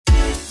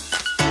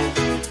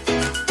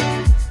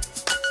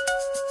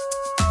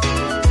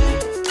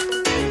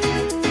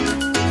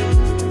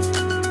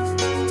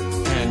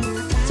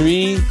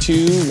3,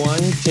 2, 1,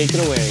 take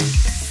it away.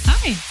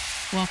 Hi,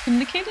 welcome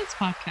to Cadence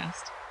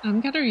Podcast.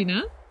 I'm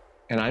Katarina.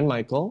 And I'm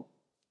Michael.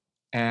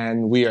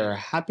 And we are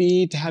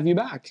happy to have you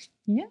back.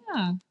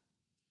 Yeah.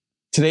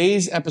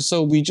 Today's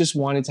episode, we just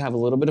wanted to have a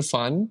little bit of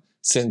fun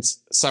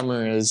since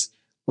summer is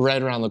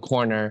right around the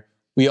corner.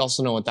 We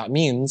also know what that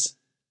means.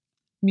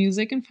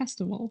 Music and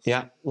festivals.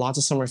 Yeah, lots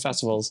of summer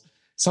festivals.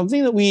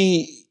 Something that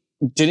we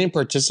didn't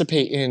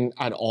participate in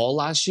at all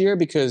last year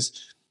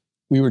because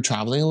we were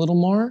traveling a little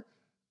more,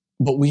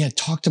 but we had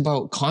talked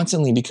about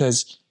constantly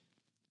because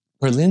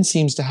Berlin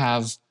seems to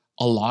have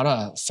a lot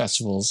of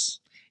festivals.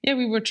 Yeah,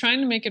 we were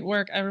trying to make it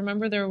work. I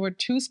remember there were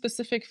 2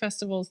 specific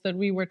festivals that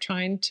we were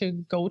trying to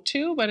go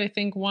to, but I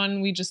think one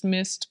we just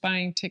missed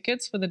buying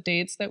tickets for the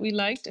dates that we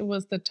liked. It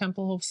was the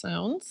Tempelhof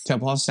Sounds.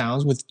 Tempelhof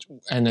Sounds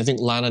and I think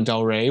Lana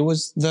Del Rey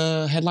was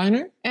the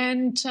headliner.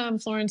 And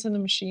Florence and the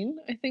Machine,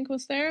 I think,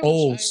 was there.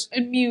 Oh,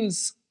 and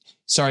Muse.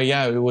 Sorry,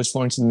 yeah, it was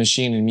Florence and the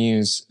Machine and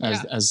Muse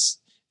as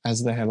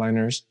the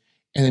headliners.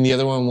 And then the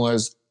other one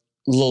was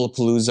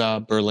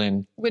Lollapalooza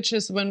Berlin. Which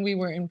is when we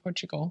were in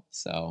Portugal,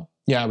 so...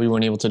 Yeah, we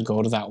weren't able to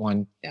go to that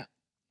one. Yeah.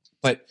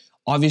 But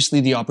obviously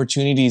the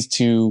opportunities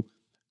to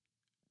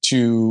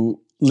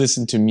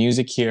listen to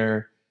music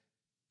here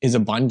is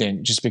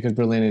abundant just because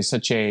Berlin is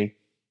such a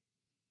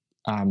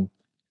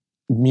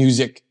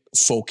music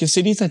focused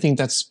city. I think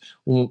that's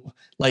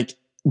like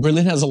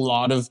Berlin has a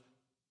lot of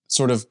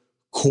sort of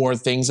core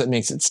things that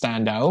makes it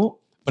stand out.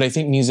 But I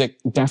think music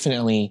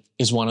definitely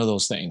is one of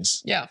those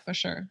things. Yeah, for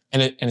sure.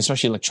 And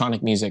especially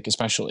electronic music,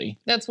 especially.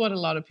 That's what a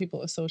lot of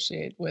people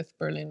associate with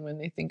Berlin when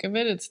they think of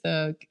it. It's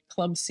the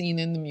club scene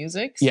in the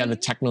music scene. Yeah, the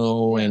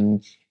techno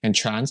and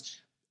trance.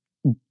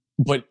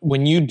 But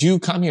when you do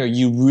come here,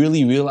 you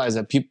really realize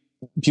that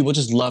people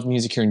just love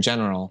music here in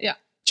general. Yeah.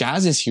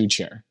 Jazz is huge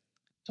here.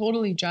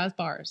 Totally, jazz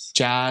bars.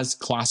 Jazz,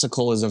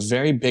 classical is a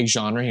very big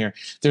genre here.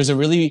 There's a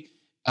really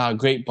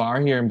great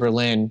bar here in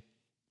Berlin.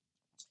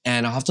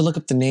 And I'll have to look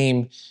up the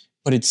name,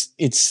 but it's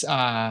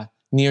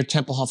near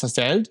Tempelhofer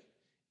Feld,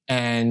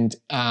 and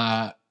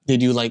they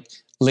do like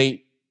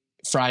late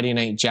Friday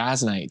night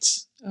jazz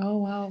nights. Oh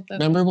wow!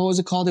 Remember what was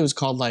it called? It was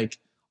called like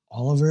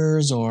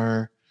Oliver's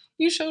or...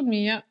 You showed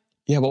me, yeah.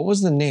 Yeah, what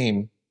was the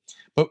name?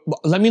 But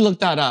let me look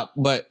that up.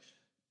 But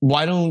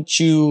why don't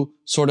you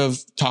sort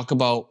of talk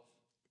about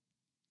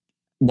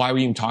why we're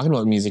even talking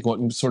about music?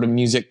 What sort of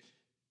music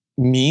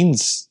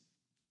means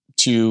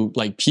to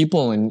like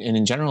people and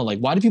in general, like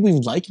why do people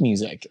even like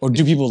music, or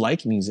do people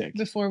like music?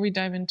 Before we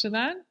dive into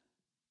that,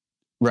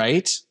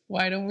 right?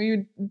 Why don't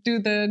we do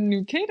the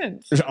new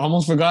cadence? I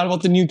almost forgot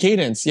about the new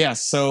cadence.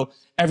 Yes. So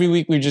every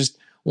week we just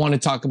want to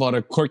talk about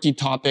a quirky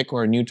topic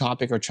or a new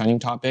topic or trending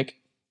topic.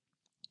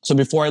 So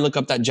before I look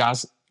up that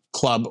jazz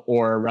club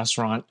or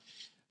restaurant,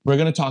 we're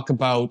going to talk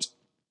about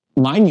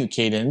my new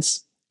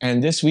cadence.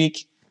 And this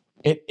week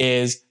it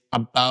is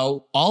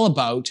all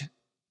about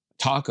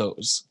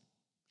tacos.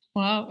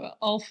 Wow,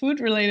 all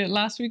food related.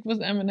 Last week was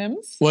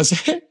M&Ms. Was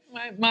it?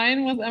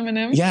 Mine was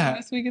M&Ms. Yeah.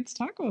 This week it's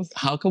tacos.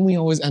 How come we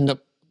always end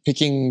up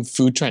picking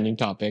food trending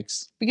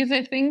topics? Because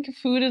I think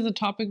food is a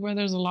topic where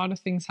there's a lot of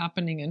things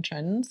happening in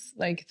trends,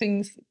 like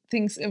things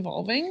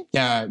evolving.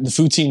 Yeah, the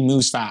food scene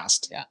moves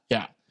fast. Yeah.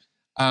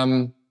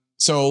 Yeah.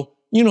 So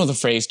you know the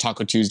phrase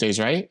Taco Tuesdays,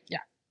 right? Yeah.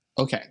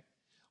 Okay.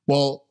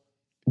 Well,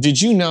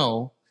 did you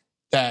know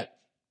that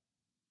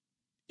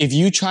if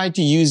you tried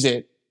to use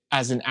it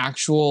as an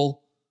actual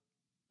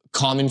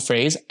common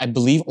phrase, I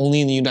believe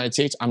only in the United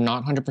States, I'm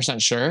not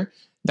 100% sure,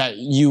 that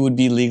you would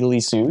be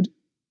legally sued?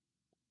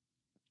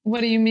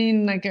 What do you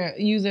mean, like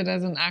use it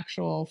as an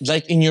actual...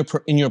 Like in your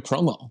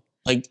promo.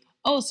 Like...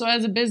 Oh, so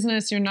as a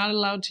business, you're not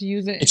allowed to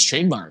use it... It's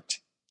trademarked.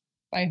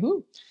 By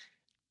who?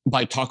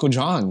 By Taco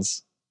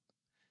John's.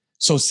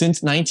 So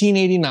since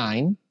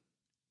 1989,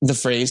 the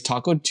phrase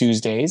Taco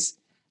Tuesdays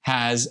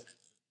has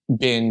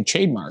been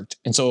trademarked.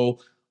 And so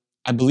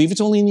I believe it's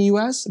only in the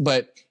US,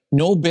 but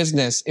no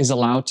business is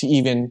allowed to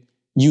even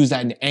use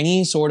that in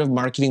any sort of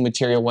marketing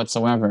material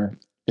whatsoever.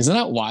 Isn't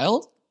that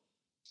wild?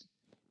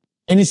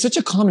 And it's such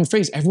a common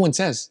phrase. Everyone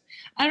says.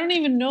 I don't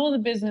even know the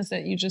business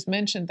that you just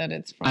mentioned that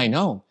it's from. I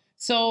know.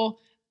 So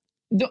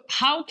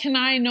how can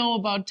I know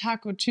about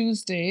Taco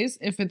Tuesdays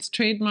if it's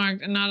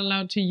trademarked and not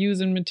allowed to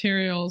use in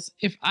materials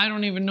if I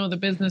don't even know the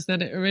business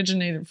that it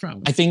originated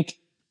from? I think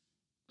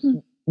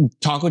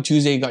Taco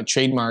Tuesday got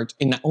trademarked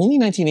in only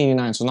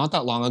 1989, so not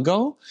that long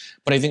ago.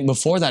 But I think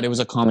before that, it was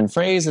a common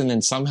phrase. And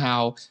then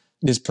somehow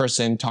this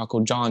person,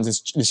 Taco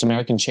John's, this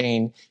American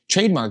chain,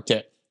 trademarked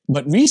it.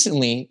 But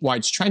recently, why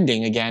it's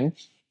trending again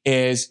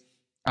is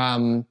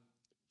Taco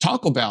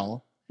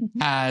Bell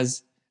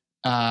has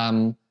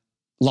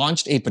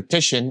launched a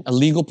petition, a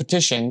legal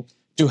petition,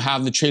 to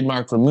have the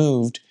trademark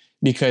removed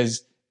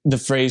because the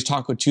phrase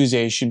Taco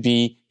Tuesday should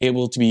be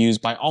able to be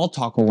used by all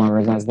taco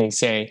lovers, as they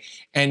say.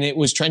 And it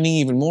was trending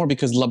even more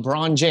because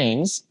LeBron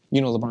James, you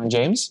know LeBron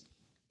James,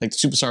 like the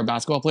superstar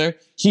basketball player,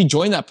 he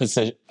joined that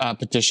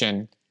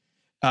petition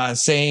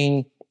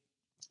saying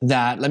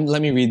that,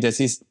 let me read this.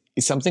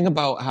 It's something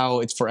about how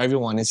it's for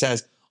everyone. It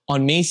says,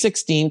 On May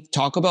 16th,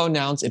 Taco Bell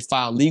announced it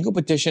filed legal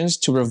petitions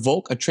to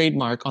revoke a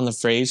trademark on the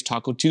phrase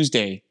Taco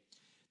Tuesday.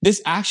 This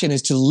action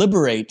is to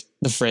liberate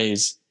the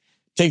phrase.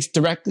 Takes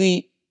direct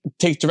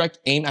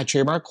aim at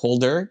trademark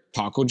holder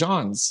Taco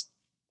John's.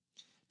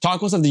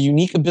 Tacos have the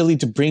unique ability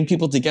to bring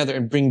people together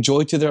and bring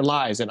joy to their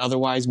lives an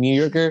otherwise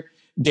mediocre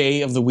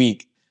day of the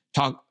week.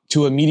 To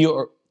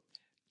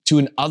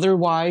an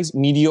otherwise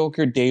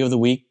mediocre day of the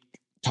week,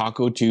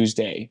 Taco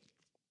Tuesday.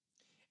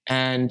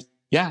 And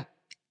yeah,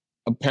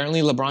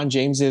 apparently LeBron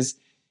James is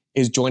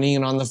joining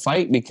in on the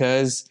fight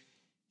because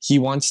he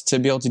wants to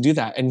be able to do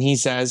that. And he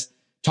says,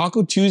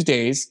 Taco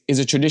Tuesdays is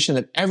a tradition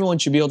that everyone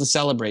should be able to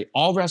celebrate.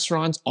 All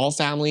restaurants, all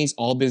families,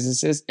 all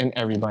businesses, and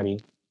everybody.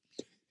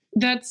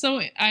 That's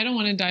so, I don't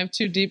want to dive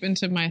too deep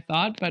into my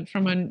thought, but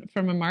from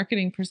a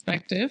marketing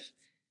perspective,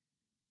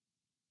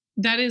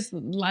 that is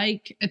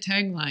like a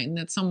tagline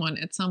that someone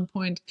at some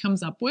point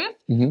comes up with.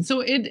 Mm-hmm.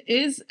 So it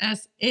is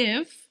as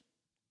if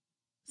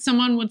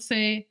someone would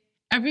say,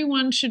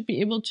 everyone should be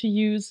able to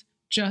use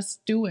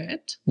just do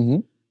it.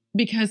 Mm-hmm.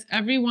 Because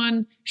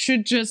everyone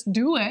should just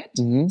do it.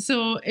 Mm-hmm.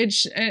 So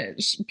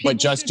but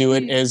just do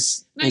it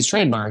is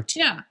trademarked.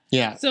 Yeah.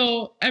 Yeah.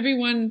 So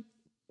everyone,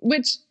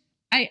 which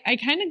I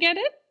kind of get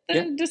it,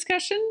 the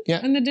discussion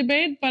and the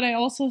debate, but I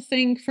also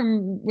think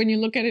from when you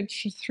look at it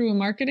through a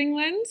marketing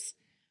lens,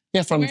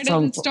 where does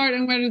it start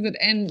and where does it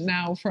end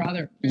now for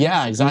other?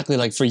 Yeah, exactly.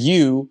 Like for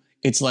you,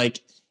 it's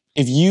like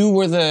if you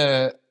were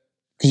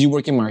because you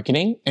work in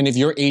marketing, and if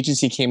your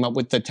agency came up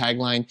with the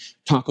tagline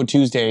Taco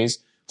Tuesdays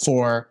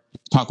for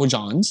Taco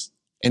John's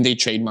and they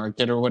trademarked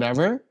it or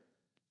whatever,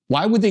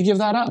 why would they give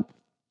that up?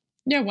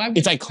 Yeah, why?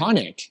 It's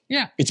iconic.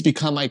 Yeah. It's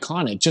become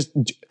iconic. Just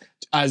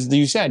as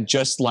you said,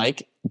 just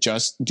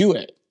do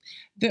it.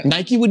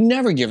 Nike would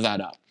never give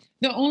that up.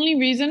 The only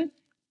reason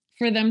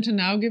for them to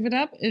now give it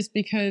up is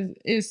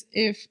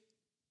if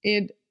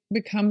it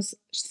becomes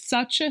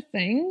such a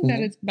thing that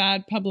it's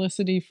bad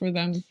publicity for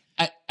them.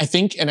 I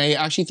think, and I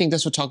actually think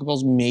that's what Taco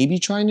Bell's maybe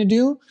trying to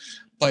do.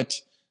 But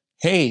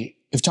hey,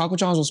 if Taco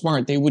John's was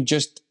smart, they would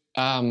just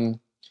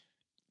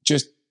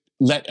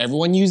let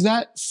everyone use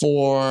that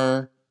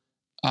for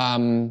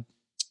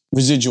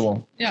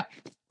residual. Yeah.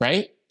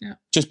 Right? Yeah.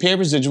 Just pay a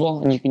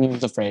residual and you can use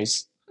the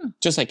phrase.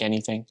 Just like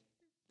anything.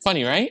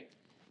 Funny, right?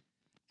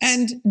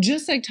 And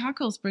just like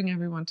tacos bring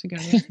everyone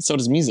together. So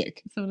does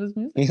music. So does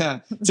music. Yeah.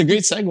 It's a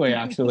great segue,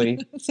 actually.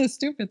 It's a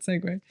stupid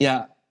segue.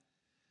 Yeah.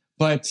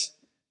 But,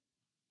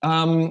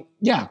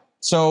 yeah.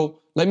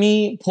 So let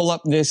me pull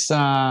up this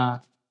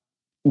bar.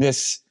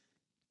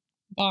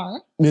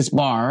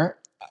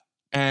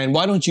 And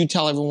why don't you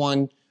tell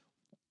everyone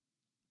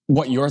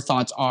what your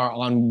thoughts are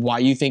on why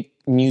you think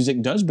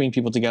music does bring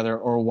people together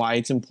or why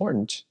it's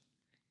important?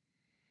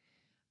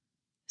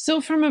 So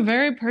from a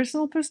very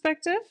personal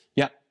perspective,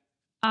 yeah,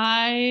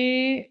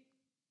 I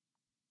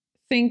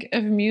think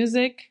of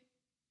music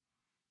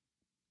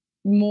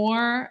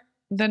more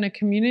than a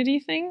community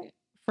thing.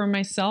 For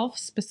myself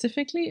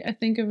specifically, I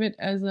think of it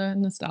as a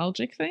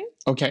nostalgic thing.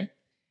 Okay.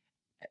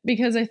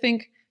 Because I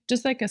think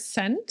just like a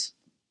scent,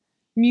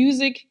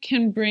 music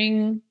can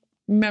bring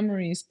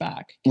memories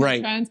back.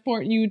 Can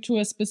transport you to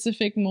a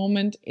specific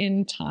moment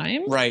in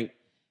time. Right.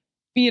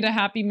 Be it a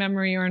happy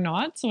memory or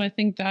not. So I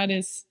think that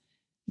is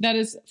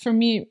for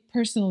me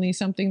personally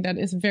something that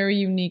is very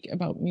unique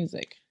about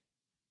music.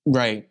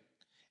 Right.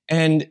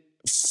 And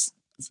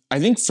I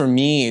think for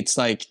me, it's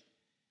like,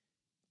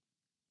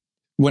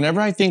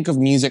 whenever I think of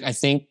music, I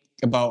think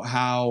about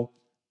how,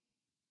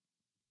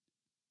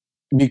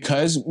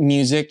 because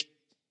music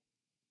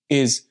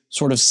is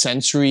sort of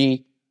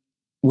sensory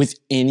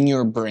within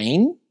your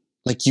brain,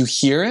 like you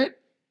hear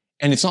it,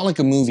 and it's not like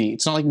a movie.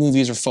 It's not like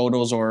movies or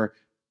photos or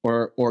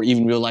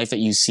even real life that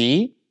you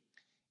see.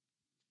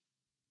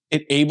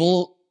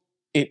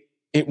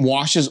 It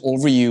washes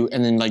over you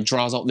and then like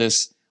draws out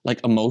this like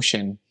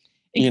emotion,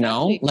 you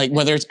know, like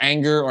whether it's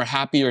anger or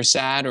happy or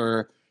sad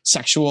or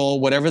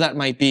sexual, whatever that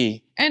might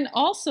be. And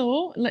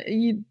also,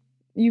 you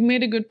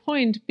made a good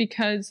point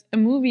because a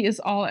movie is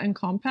all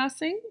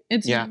encompassing.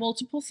 It's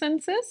multiple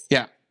senses.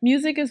 Yeah.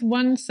 Music is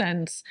one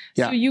sense.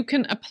 Yeah. So you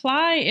can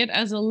apply it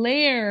as a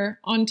layer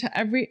onto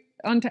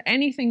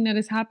anything that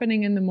is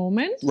happening in the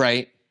moment.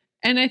 Right.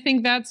 And I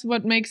think that's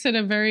what makes it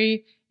a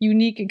very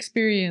unique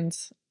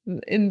experience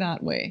in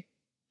that way.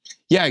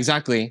 Yeah,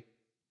 exactly.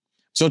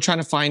 So trying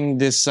to find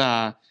this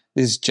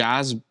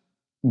jazz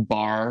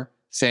bar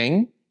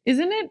thing.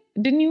 Isn't it?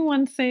 Didn't you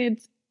once say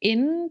it's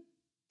in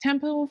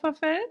Tempelhofer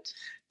Feld?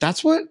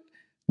 That's what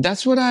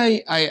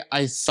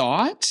I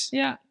thought.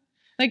 Yeah.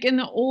 Like in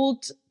the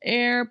old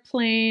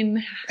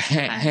airplane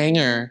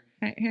hangar.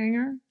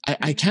 Hangar?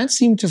 I can't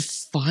seem to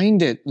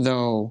find it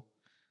though.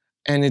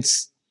 And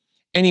it's,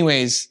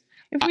 anyways.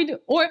 If we do,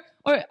 or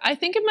I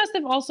think it must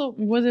have also,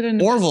 was it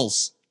an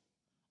Orville's?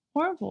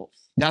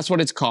 Orville's. That's what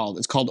it's called.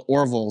 It's called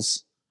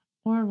Orville's.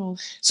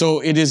 Orville's.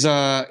 So it's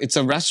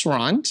a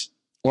restaurant,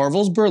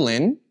 Orville's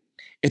Berlin.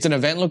 It's an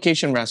event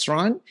location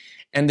restaurant,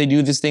 and they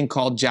do this thing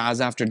called Jazz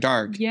After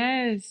Dark.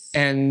 Yes.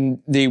 And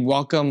they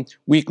welcome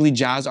weekly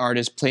jazz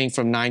artists playing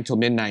from 9 till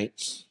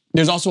midnight.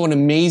 There's also an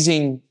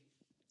amazing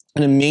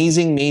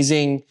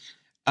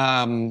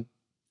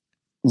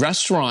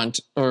restaurant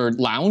or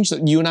lounge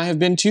that you and I have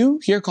been to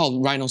here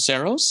called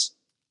Rhinoceros.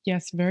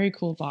 Yes, very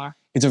cool bar.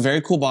 It's a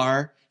very cool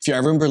bar. If you're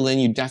ever in Berlin,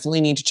 you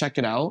definitely need to check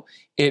it out.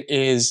 It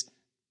is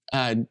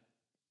a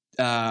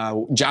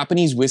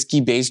Japanese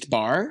whiskey-based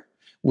bar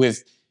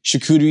with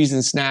charcuteries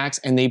and snacks,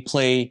 and they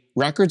play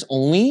records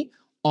only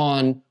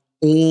on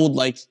old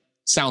like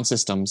sound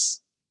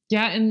systems.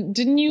 Yeah, and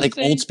didn't you like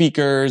old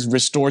speakers,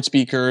 restored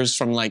speakers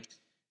from like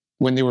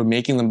when they were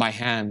making them by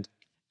hand.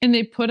 And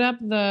they put up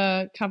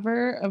the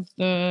cover of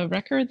the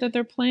record that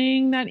they're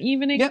playing that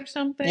evening or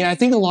something. Yeah, I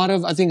think a lot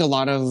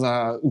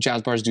of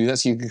jazz bars do that,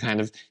 so you can kind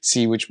of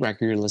see which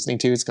record you're listening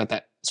to. It's got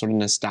that sort of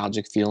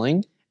nostalgic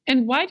feeling.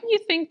 And why do you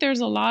think there's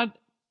a lot?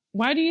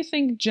 Why do you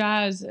think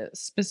jazz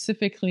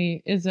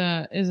specifically is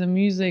a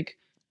music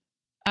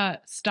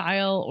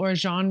style or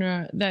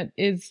genre that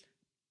is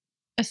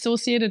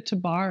associated to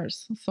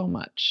bars so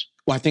much?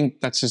 Well, I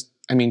think that's just,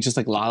 I mean, just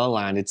like La La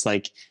Land, it's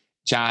like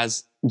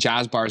jazz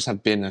bars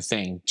have been a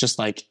thing, just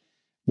like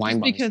wine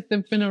bars. Because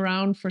they've been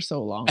around for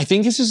so long. I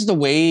think this is the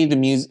way the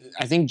music,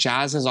 I think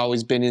jazz has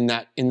always been in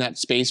that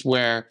space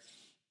where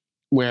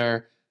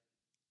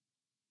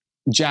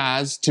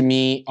jazz to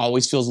me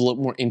always feels a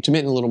little more intimate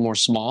and a little more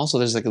small. So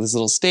there's like this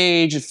little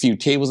stage, a few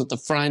tables at the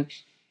front.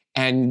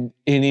 And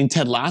in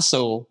Ted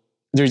Lasso,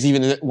 there's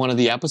even one of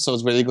the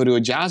episodes where they go to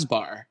a jazz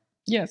bar.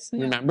 Yes.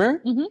 Yeah. Remember?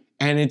 Mm-hmm.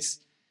 And it's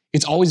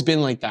always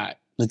been like that.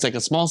 It's like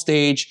a small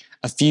stage,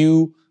 a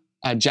few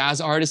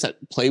jazz artists that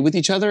play with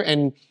each other.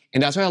 And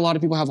that's why a lot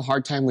of people have a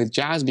hard time with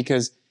jazz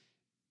because,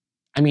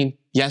 I mean,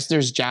 yes,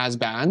 there's jazz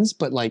bands,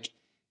 but like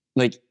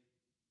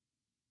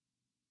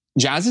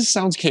jazz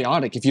sounds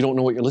chaotic if you don't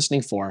know what you're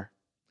listening for.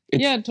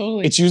 Yeah,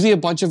 totally. It's usually a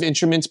bunch of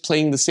instruments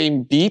playing the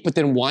same beat, but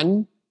then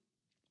one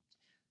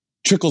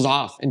trickles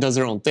off and does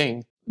their own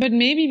thing. But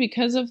maybe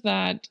because of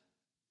that,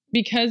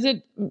 because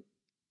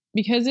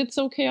it's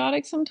so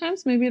chaotic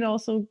sometimes, maybe it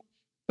also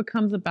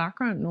becomes a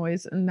background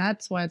noise, and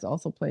that's why it's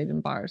also played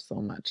in bars so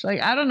much. Like,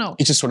 I don't know.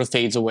 It just sort of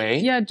fades away.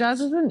 Yeah, jazz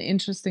is an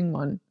interesting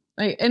one.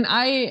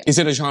 Is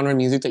it a genre of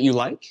music that you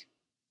like?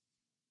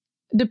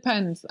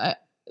 Depends.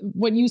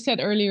 What you said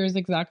earlier is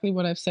exactly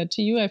what I've said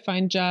to you. I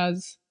find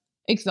jazz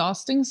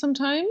exhausting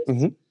sometimes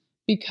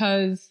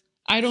because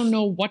I don't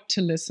know what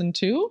to listen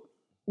to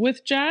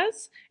with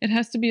jazz. It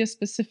has to be a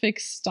specific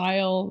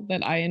style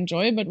that I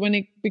enjoy, but when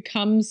it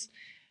becomes,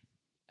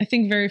 I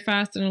think, very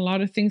fast and a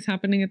lot of things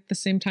happening at the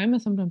same time, I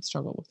sometimes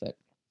struggle with it.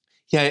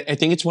 Yeah, I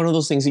think it's one of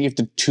those things that you have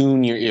to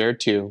tune your ear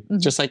to,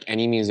 just like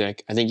any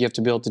music. I think you have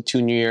to be able to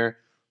tune your ear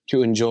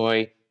to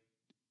enjoy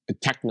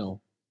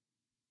techno,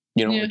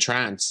 or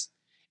trance.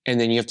 And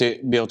then you have to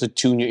be able to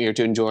tune your ear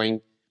to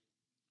enjoying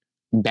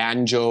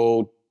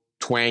banjo,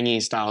 twangy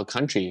style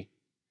country.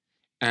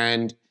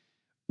 And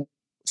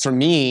for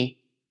me,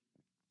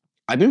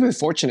 I've been very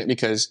fortunate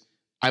because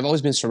I've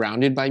always been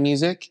surrounded by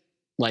music.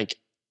 Like,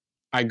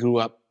 I grew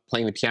up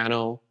playing the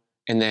piano,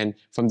 and then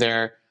from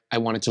there, I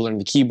wanted to learn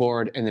the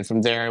keyboard, and then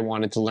from there, I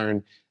wanted to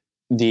learn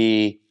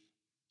the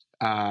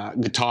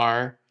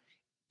guitar.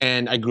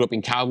 And I grew up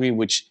in Calgary,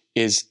 which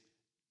is,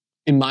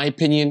 in my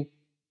opinion,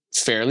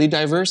 fairly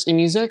diverse in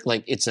music.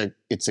 Like, it's a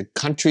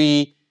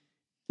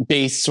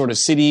country-based sort of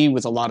city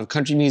with a lot of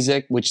country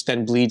music, which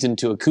then bleeds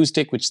into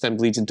acoustic, which then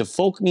bleeds into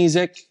folk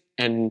music.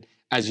 And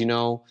as you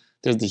know,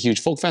 there's the huge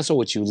folk festival,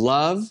 which you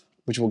love,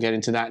 which we'll get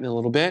into that in a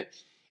little bit.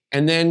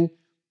 And then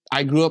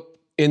I grew up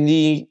in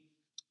the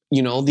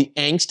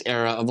angst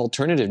era of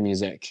alternative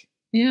music.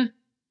 Yeah.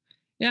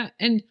 Yeah.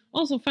 And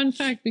also, fun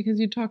fact, because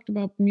you talked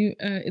about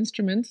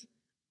instruments,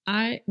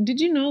 did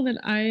you know that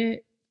I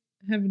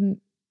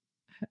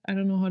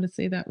don't know how to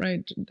say that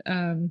right.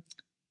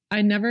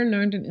 I never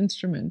learned an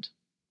instrument.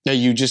 Yeah,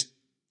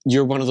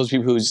 you're one of those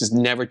people who's just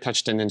never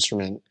touched an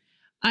instrument.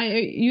 I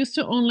used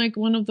to own like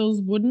one of those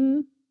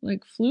wooden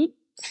like flutes.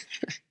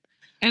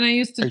 And I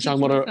used to Are you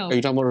talking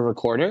about a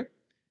recorder?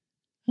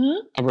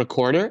 Huh? A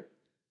recorder?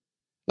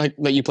 Like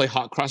that you play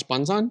hot cross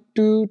buns on?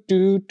 Do,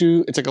 do,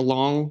 do. It's like a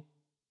long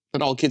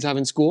that all kids have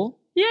in school?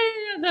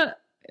 Yeah.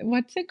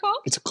 What's it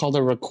called? It's called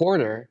a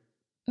recorder.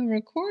 A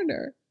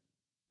recorder?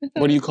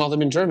 What do you call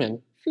them in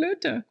German?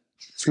 Flöte.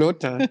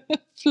 Flöte.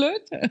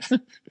 Flöte.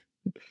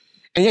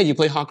 And yeah, you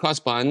play hot cross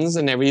buns,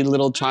 and every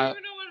little child. I don't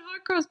even know what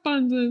hot cross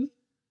buns is.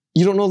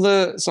 You don't know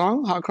the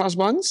song Hot Cross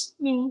Buns?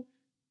 No.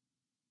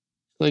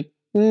 Like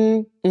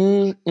You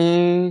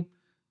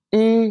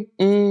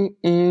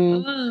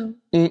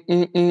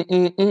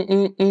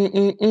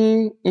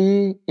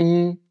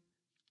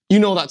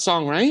know that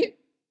song, right?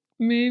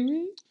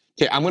 Maybe.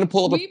 Okay, I'm gonna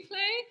pull up. We play?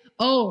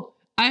 Oh,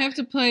 I have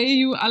to play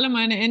you Alle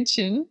meine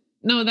Entchen.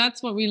 No,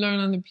 that's what we learn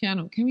on the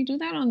piano. Can we do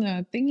that on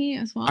the thingy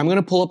as well? I'm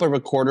gonna pull up a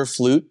recorder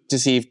flute to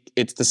see if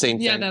it's the same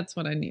thing. Yeah, that's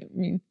what I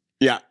mean.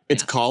 Yeah,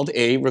 it's called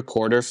a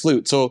recorder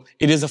flute. So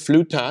it is a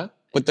fluta,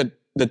 but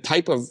the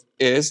type of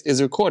is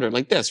a recorder,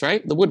 like this,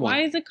 right? The wood one.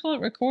 Why is it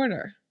called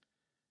recorder?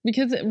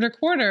 Because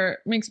recorder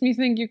makes me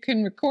think you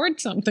can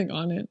record something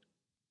on it.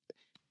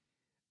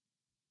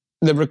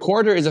 The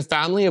recorder is a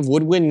family of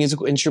woodwind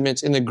musical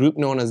instruments in the group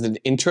known as the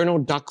internal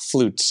duck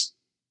flutes.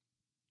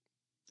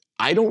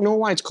 I don't know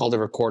why it's called a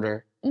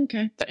recorder.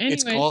 Okay.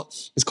 Anyway.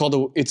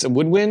 It's a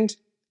woodwind,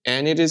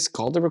 and it is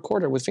called a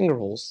recorder with finger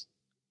holes.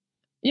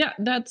 Yeah,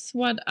 that's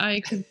what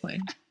I could play.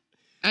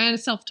 And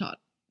self-taught.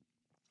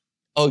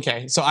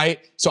 Okay, so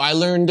I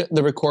learned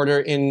the recorder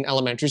in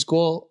elementary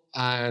school,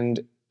 and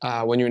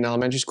when you're in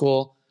elementary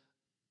school,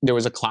 there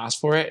was a class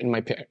for it, and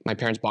my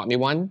parents bought me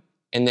one.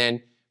 And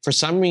then for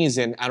some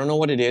reason, I don't know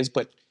what it is,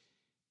 but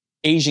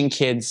Asian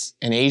kids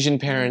and Asian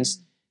parents,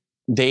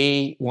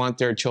 they want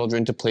their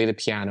children to play the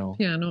piano.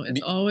 Piano,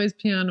 it's always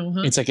piano,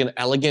 huh? It's like an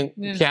elegant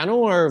piano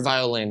or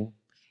violin.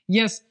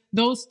 Yes,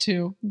 those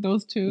two.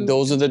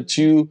 Those are the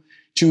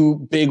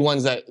two big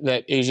ones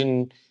that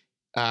Asian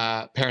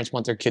parents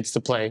want their kids to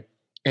play.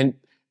 And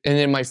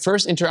then my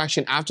first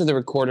interaction after the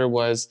recorder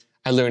was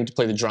I learned to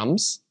play the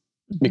drums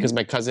because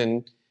my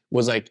cousin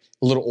was like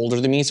a little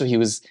older than me, so he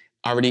was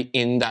already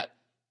in that.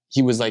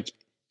 He was like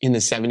in the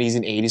 70s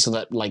and 80s, so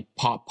that like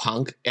pop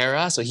punk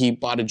era. So he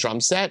bought a drum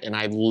set, and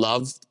I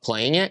loved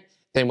playing it.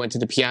 Then went to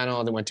the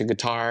piano, then went to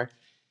guitar,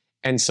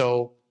 and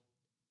so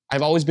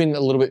I've always been a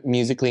little bit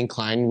musically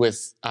inclined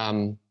with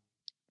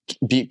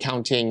beat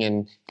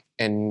counting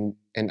and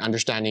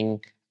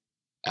understanding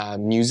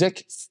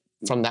music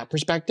from that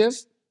perspective,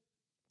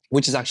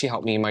 which has actually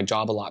helped me in my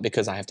job a lot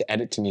because I have to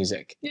edit to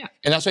music. Yeah,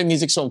 and that's why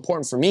music's so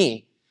important for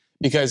me,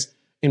 because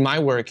in my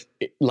work,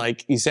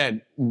 like you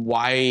said,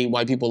 why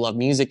people love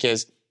music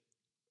is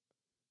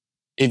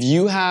if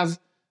you have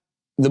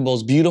the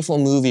most beautiful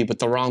movie but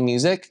the wrong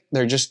music,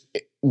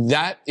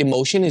 that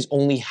emotion is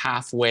only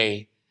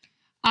halfway.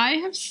 I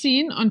have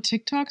seen on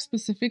TikTok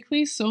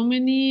specifically so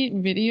many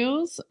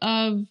videos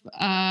of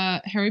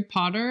Harry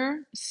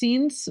Potter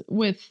scenes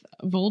with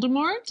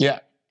Voldemort. Yeah.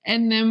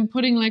 And them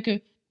putting like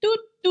a do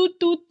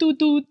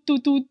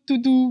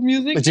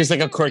music. It's just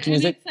like a quirky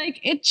music. It's like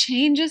it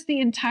changes the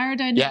entire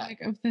dynamic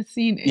of the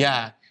scene.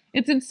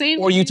 It's insane.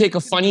 Or you take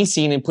a funny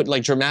scene and put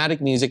like dramatic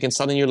music, and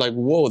suddenly you're like,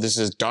 whoa, this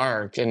is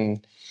dark.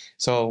 And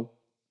so,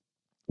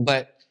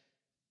 but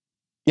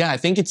yeah, I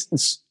think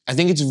it's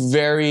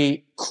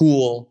very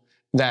cool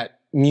that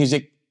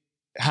music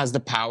has the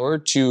power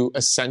to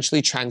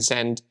essentially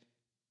transcend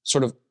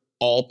sort of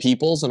all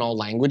peoples and all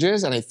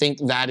languages. And I think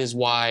that is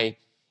why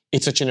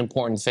it's such an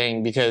important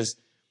thing, because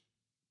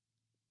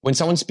when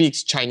someone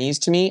speaks Chinese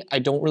to me, I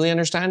don't really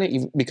understand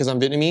it because I'm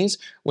Vietnamese.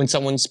 When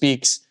someone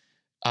speaks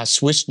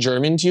Swiss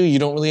German to you, you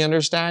don't really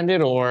understand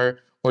it, or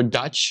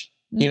Dutch,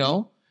 you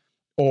know,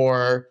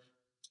 or,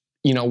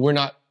 you know, we're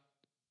not,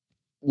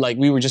 like,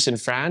 we were just in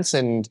France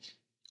and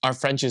our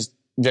French is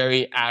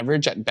very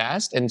average at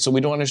best. And so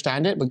we don't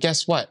understand it. But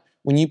guess what?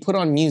 When you put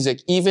on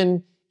music,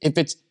 even if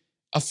it's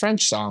a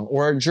French song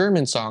or a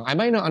German song, I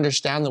might not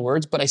understand the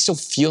words, but I still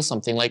feel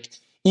something. Like,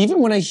 even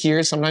when I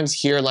sometimes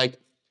hear like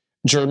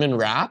German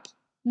rap,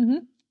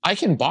 I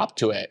can bop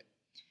to it.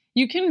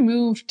 You can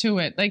move to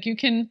it. Like you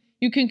can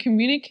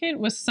communicate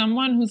with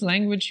someone whose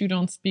language you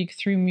don't speak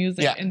through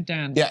music and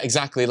dance. Yeah,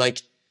 exactly.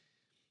 Like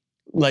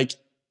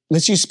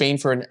let's use Spain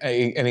for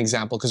an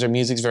example, because their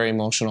music's very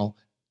emotional.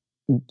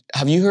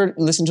 Have you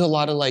listened to a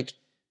lot of like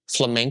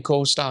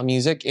flamenco style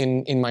music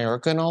in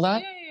Mallorca and all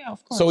that? Yeah,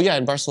 of course. So yeah,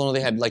 in Barcelona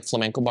they had like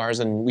flamenco bars,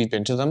 and we've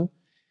been to them.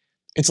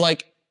 It's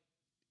like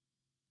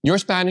your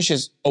Spanish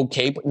is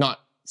okay, but not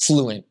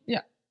fluent.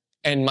 Yeah.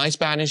 And my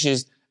Spanish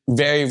is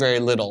very, very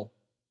little,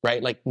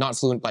 right? Like not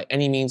fluent by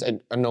any means. I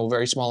know a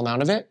very small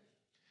amount of it.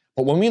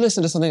 But when we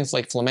listen to something that's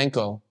like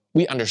flamenco,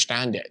 we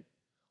understand it.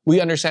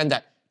 We understand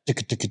that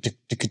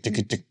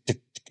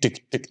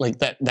like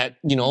that,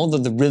 you know,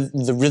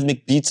 the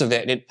rhythmic beats of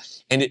it.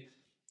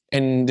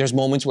 And there's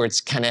moments where it's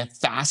kind of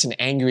fast and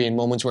angry, and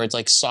moments where it's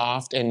like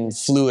soft and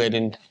fluid.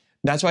 And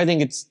that's why I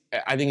think it's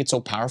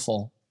so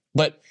powerful.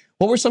 But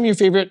what were some of your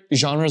favorite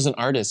genres and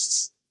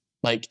artists?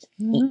 Like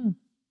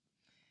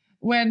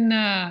when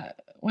I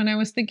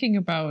was thinking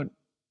about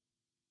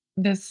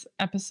this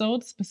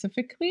episode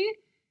specifically,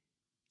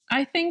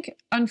 I think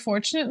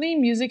unfortunately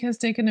music has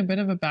taken a bit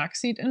of a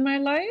backseat in my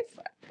life.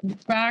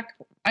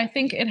 I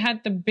think it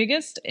had the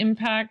biggest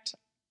impact,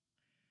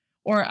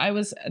 or I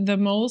was the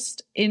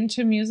most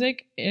into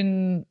music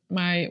when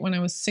I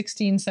was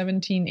 16,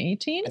 17,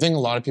 18. I think a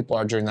lot of people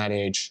are during that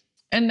age.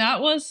 And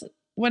that was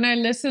when I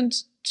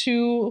listened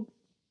to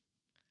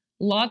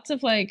lots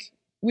of, like,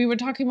 we were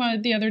talking about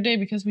it the other day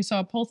because we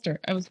saw a poster.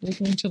 I was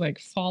listening to like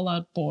Fall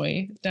Out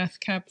Boy, Death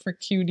Cab for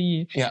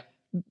Cutie. Yeah.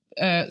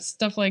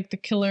 Stuff like The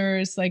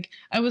Killers. Like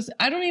I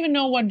don't even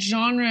know what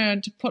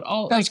genre to put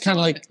all. That's kind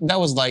of like,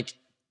 that was like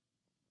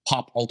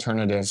pop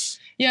alternative.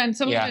 Yeah, and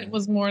some of it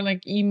was more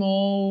like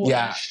emo.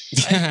 Yeah.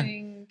 I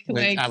think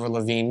like Avril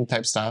Lavigne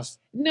type stuff.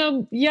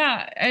 No,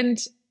 yeah. And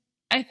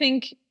I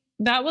think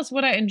that was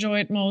what I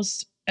enjoyed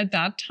most at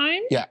that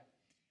time. Yeah.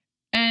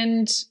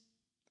 And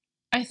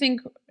I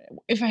think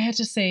if I had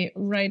to say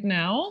right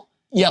now.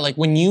 Yeah, like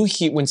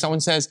when someone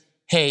says,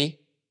 hey,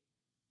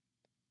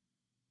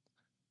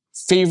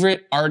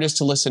 favorite artist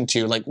to listen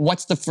to, like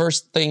what's the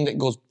first thing that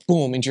goes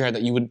boom into your head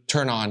that you would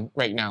turn on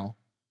right now?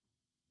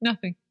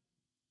 Nothing.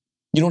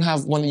 You don't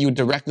have one that you would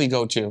directly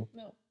go to?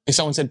 No. If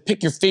someone said,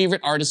 pick your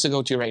favorite artist to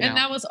go to right now. And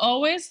that was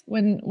always,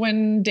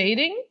 when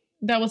dating,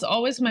 that was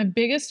always my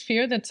biggest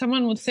fear, that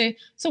someone would say,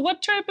 so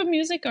what type of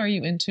music are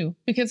you into?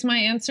 Because my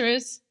answer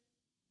is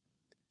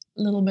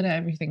a little bit of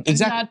everything.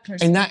 Exactly.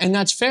 And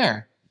that's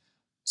fair.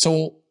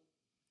 So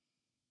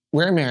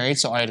we're married,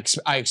 so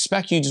I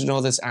expect you to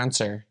know this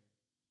answer.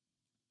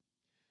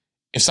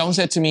 If someone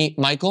said to me,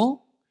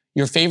 Michael,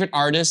 your favorite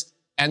artist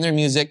and their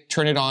music,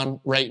 turn it on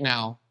right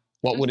now,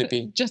 what would it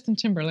be? Justin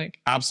Timberlake.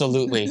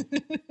 Absolutely.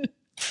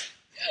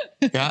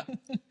 Yeah.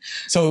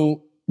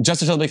 So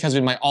Justin Timberlake has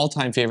been my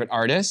all-time favorite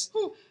artist.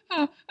 Ooh,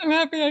 I'm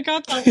happy I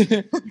got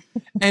that.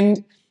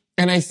 and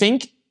I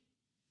think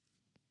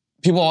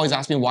people always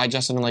ask me why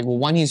Justin. I'm like, well,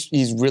 one,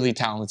 he's really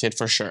talented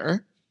for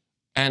sure.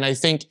 And I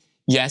think,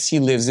 yes, he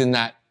lived in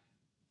that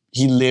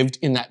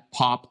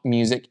pop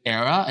music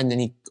era, and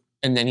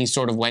then he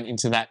sort of went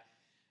into that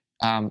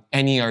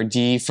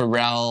NERD,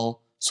 Pharrell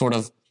sort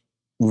of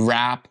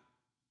rap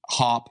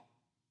pop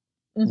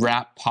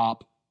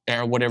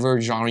era, whatever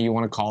genre you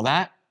want to call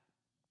that.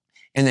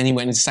 And then he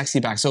went into sexy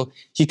back. So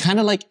he kind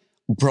of like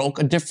broke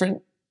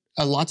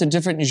lots of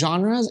different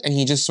genres, and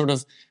he just sort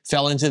of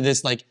fell into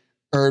this like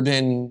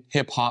urban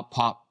hip hop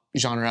pop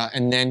genre.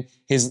 And then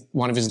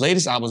one of his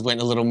latest albums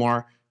went a little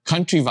more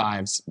country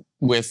vibes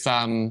with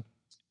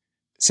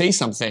Say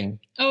Something.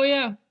 Oh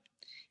yeah.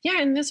 Yeah,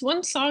 and this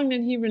one song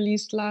that he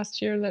released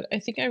last year that I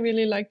think I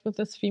really liked with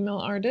this female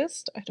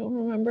artist. I don't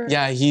remember.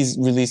 Yeah, he's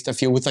released a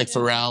few with like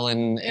Pharrell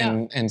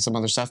and some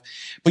other stuff.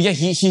 But yeah,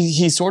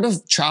 he sort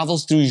of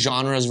travels through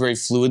genres very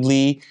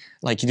fluidly.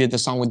 Like he did the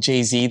song with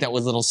Jay-Z that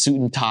was a little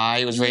suit and tie.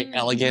 It was very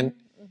elegant.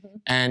 Mm-hmm.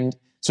 And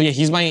so yeah,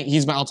 he's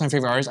my all-time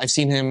favorite artist. I've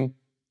seen him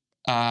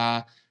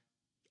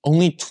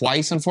only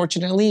twice,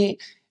 unfortunately.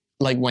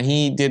 Like when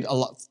he did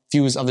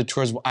few other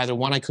tours, either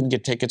one, I couldn't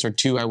get tickets, or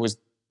two, I was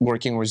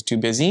working or was too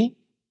busy.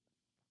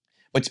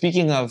 But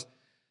speaking of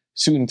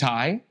suit and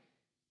tie,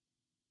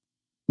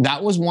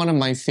 that was one of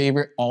my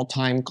favorite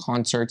all-time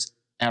concerts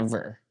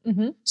ever.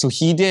 Mm-hmm. So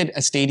he did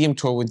a stadium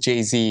tour with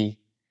Jay-Z,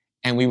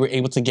 and we were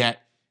able to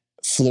get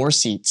floor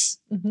seats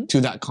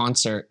to that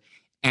concert.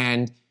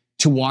 And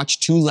to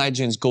watch two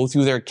legends go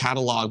through their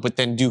catalog, but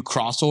then do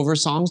crossover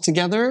songs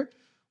together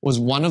was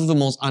one of the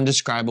most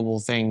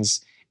undescribable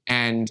things.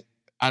 And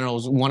I don't know, it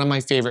was one of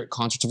my favorite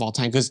concerts of all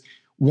time, because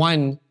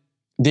one,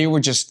 they were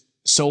just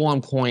so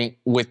on point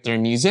with their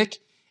music.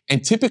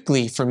 And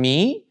typically for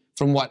me,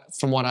 from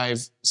what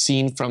I've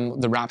seen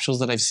from the rap shows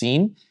that I've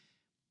seen,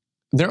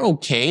 they're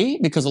okay,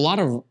 because a lot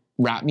of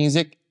rap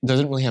music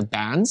doesn't really have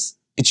bands.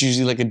 It's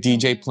usually like a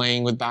DJ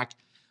playing with back.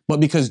 But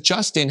because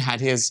Justin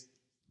had his,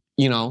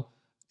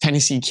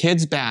 Tennessee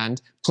Kids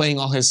band playing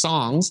all his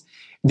songs,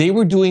 they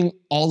were doing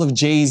all of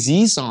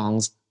Jay-Z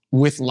songs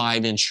with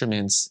live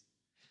instruments.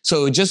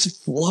 So it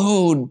just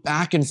flowed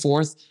back and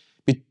forth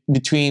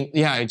between,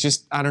 I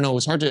don't know, it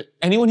was hard to,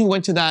 anyone who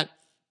went to that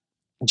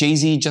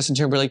Jay-Z, Justin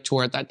Timberlake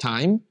tour at that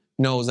time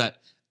knows that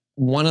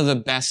one of the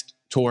best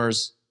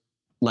tours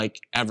like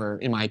ever,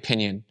 in my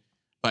opinion.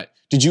 But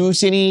did you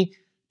see any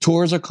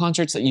tours or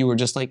concerts that you were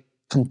just like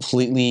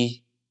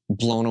completely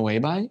blown away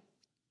by?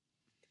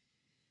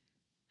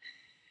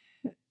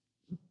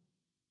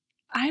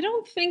 I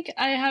don't think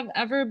I have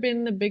ever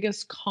been the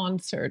biggest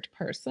concert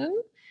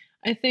person.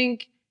 I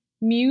think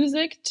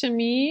music to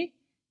me,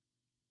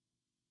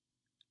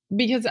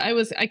 because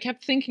I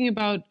kept thinking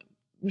about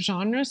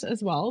genres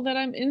as well that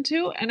I'm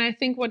into, and I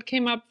think what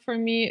came up for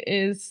me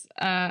is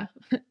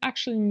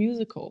actually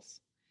musicals.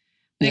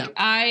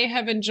 I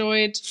have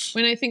enjoyed,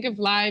 when I think of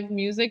live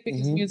music,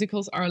 because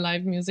musicals are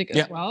live music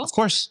as well. Of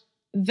course.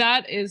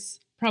 That is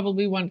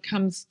probably what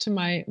comes to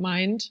my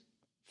mind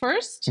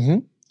first.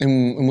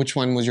 And which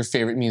one was your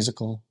favorite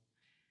musical?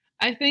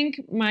 I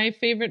think my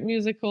favorite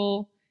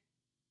musical,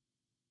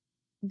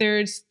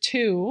 there's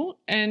two,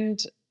 and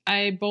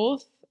I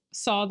both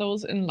saw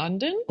those in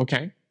London.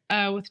 Okay.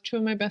 With two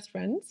of my best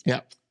friends. Yeah.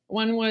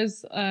 One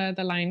was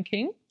The Lion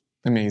King.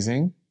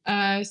 Amazing.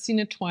 I've seen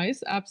it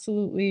twice.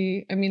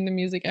 Absolutely. I mean, the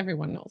music,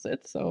 everyone knows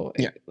it. So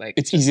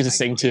it's easy to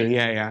sing too.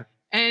 Yeah.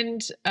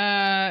 And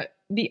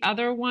the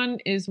other one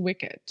is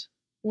Wicked,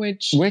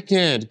 which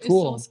is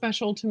so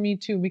special to me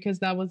too, because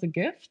that was a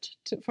gift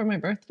for my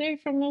birthday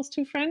from those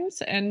two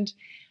friends. And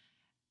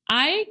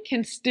I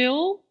can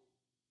still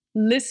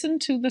listen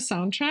to the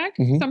soundtrack.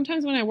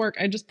 Sometimes when I work,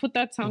 I just put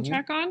that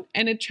soundtrack on,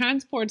 and it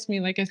transports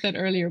me, like I said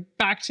earlier,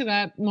 back to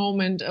that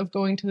moment of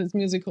going to this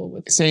musical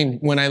with them. Same.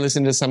 When I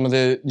listen to some of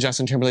the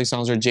Justin Timberlake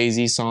songs or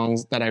Jay-Z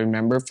songs that I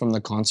remember from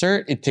the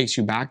concert, it takes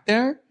you back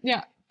there.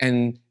 Yeah.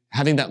 And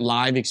having that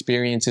live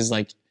experience is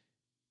like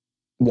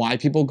why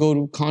people go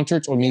to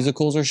concerts or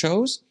musicals or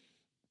shows.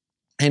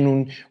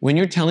 And when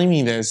you're telling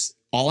me this,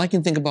 all I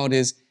can think about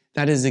is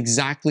that is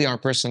exactly our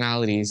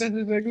personalities. This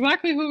is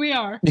exactly who we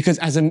are. Because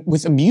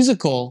with a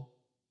musical,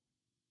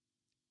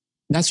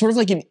 that's sort of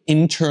like an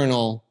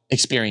internal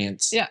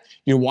experience. Yeah.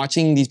 You're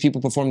watching these people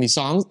perform these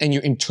songs, and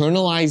you're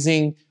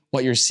internalizing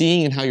what you're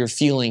seeing and how you're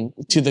feeling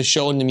to the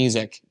show and the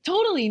music.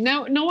 Totally.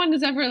 No one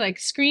is ever like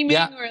screaming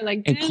or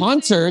like dancing. And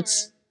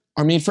concerts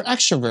are made for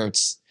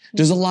extroverts.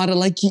 There's a lot of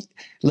like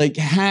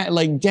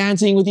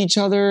dancing with each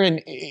other,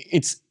 and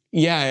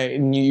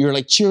and you're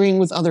like cheering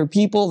with other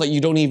people that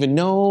you don't even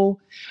know.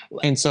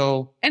 And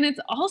it's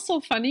also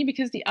funny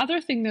because the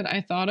other thing that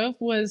I thought of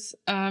was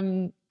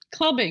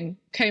clubbing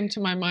came to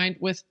my mind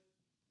with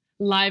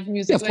live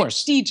music, of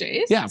course.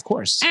 DJs. Yeah, of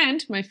course.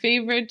 And my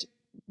favorite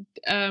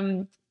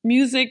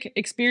music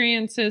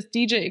experiences,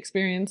 DJ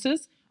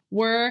experiences,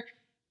 were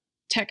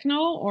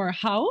techno or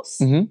house,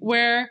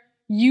 where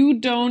you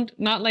don't,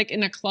 not like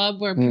in a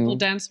club where people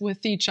dance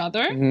with each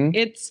other.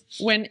 It's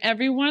when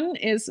everyone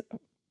is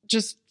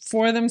just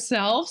for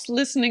themselves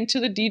listening to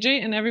the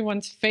DJ and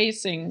everyone's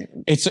facing.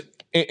 It's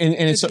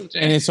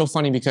so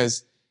funny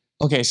because,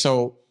 okay,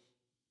 so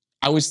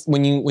I was,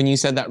 when you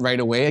said that right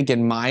away,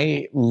 again,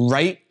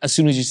 as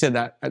soon as you said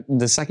that,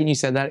 the second you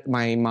said that,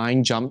 my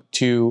mind jumped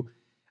to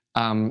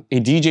a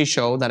DJ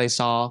show that I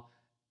saw,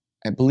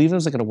 I believe it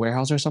was like at a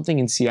warehouse or something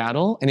in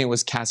Seattle, and it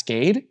was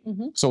Cascade.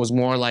 So it was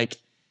more like,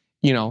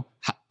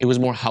 it was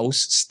more house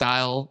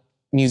style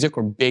music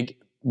or big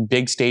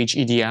stage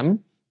EDM.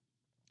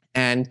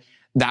 And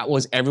that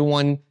was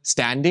everyone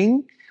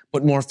standing,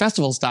 but more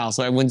festival style.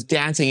 So everyone's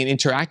dancing and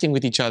interacting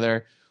with each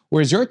other.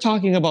 Whereas you're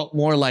talking about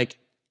more like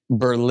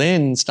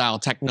Berlin style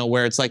techno,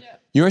 where it's like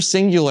you're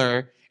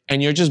singular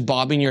and you're just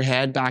bobbing your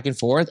head back and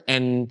forth,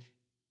 and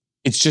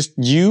it's just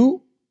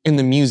you and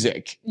the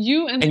music.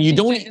 You and you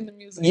don't in the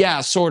music.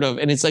 Yeah, sort of.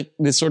 And it's like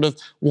this sort of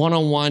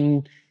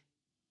one-on-one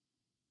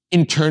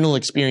internal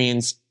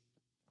experience.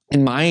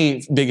 And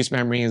my biggest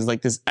memory is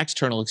like this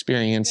external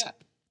experience,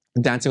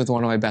 dancing with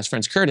one of my best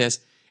friends, Curtis,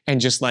 and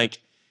just like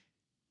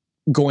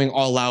going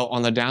all out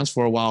on the dance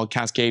floor while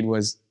Cascade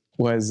was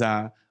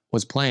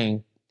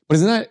playing. But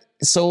isn't that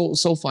so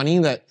funny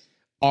that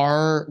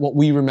what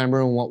we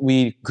remember and what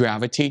we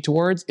gravitate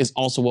towards is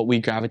also what we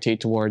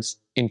gravitate towards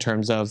in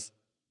terms of.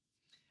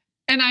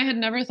 And I had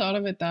never thought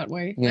of it that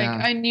way. Yeah.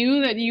 Like I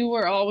knew that you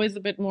were always a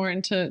bit more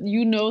into,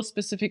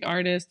 specific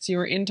artists. You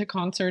were into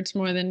concerts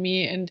more than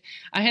me. And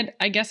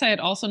I guess I had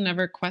also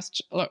never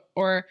questioned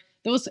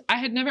I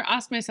had never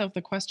asked myself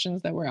the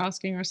questions that we're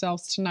asking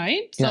ourselves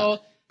tonight. So,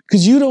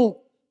 because you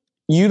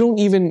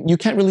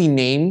can't really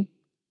name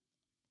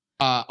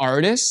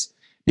artists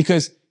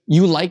because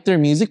you like their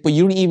music, but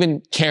you don't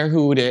even care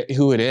who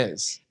it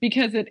is.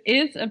 Because it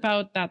is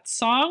about that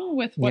song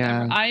with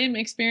whatever I am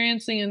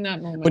experiencing in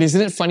that moment. But isn't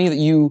it funny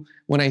that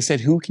when I said,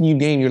 who can you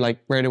name? You're like,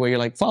 right away, you're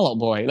like, Fall Out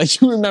Boy. Like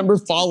you remember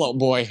Fall Out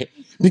Boy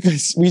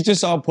because we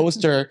just saw a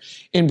poster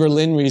in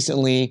Berlin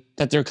recently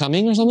that they're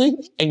coming or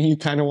something, and you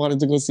kind of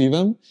wanted to go see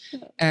them.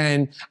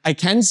 And I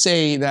can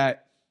say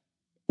that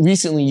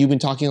recently you've been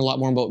talking a lot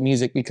more about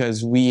music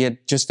because we had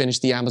just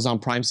finished the Amazon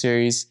Prime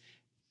series,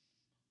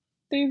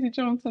 Daisy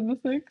Jones and the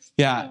Six.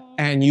 Yeah. Aww.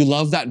 And you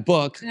love that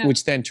book,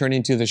 which then turned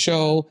into the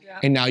show. Yeah.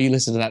 And now you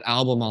listen to that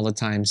album all the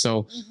time.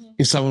 So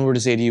if someone were to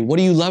say to you, what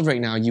do you love right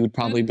now? You would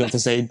probably be able to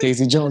say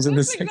Daisy Jones and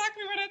the Six. That's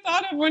exactly what I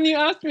thought of when you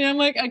asked me. I'm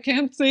like, I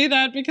can't say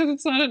that because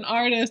it's not an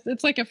artist.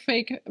 It's like a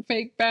fake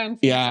band.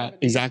 Yeah,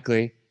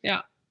 exactly.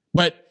 Yeah.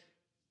 But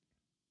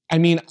I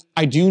mean,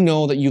 I do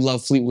know that you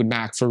love Fleetwood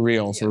Mac for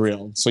real.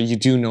 So you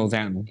do know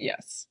them.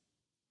 Yes.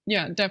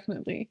 Yeah,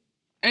 definitely.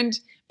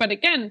 But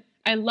again,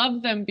 I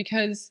love them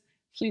because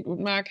Fleetwood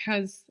Mac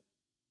has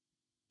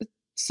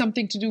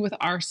something to do with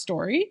our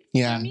story.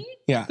 Yeah.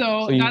 Yeah.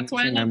 So that's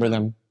why I remember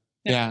them.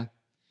 Yeah.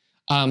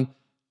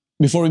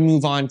 Before we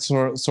move on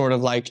to sort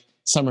of like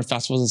summer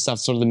festivals and stuff,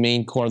 sort of the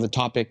main core of the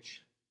topic,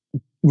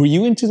 were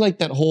you into like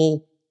that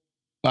whole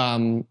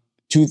early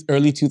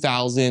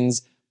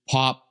 2000s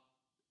pop,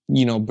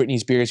 Britney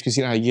Spears,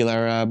 Christina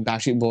Aguilera,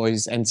 Backstreet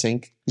Boys,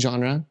 NSYNC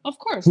genre? Of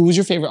course. Who was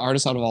your favorite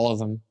artist out of all of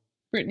them?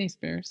 Britney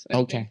Spears.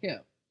 Okay. Yeah.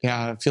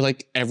 Yeah, I feel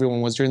like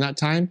everyone was during that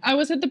time. I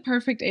was at the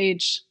perfect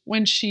age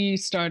when she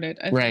started.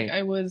 I think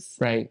I was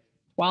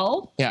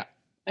 12. Yeah.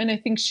 And I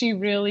think she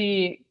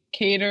really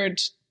catered,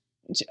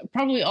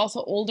 probably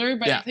also older,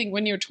 but I think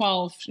when you're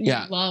 12, you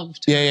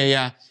loved her.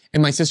 Yeah.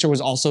 And my sister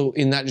was also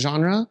in that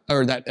genre,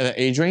 or that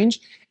age range.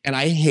 And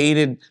I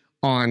hated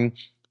on,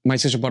 my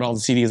sister bought all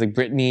the CDs, like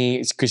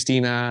Britney,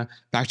 Christina,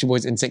 Backstreet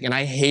Boys, NSYNC, and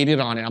I hated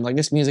on it. I'm like,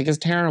 this music is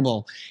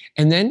terrible.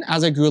 And then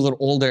as I grew a little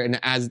older and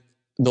as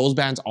those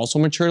bands also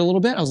matured a little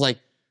bit, I was like,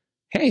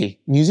 hey,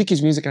 music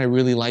is music and I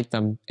really like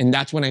them. And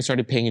that's when I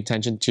started paying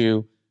attention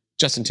to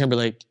Justin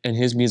Timberlake and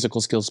his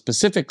musical skills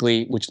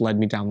specifically, which led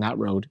me down that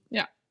road.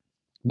 Yeah.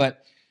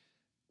 But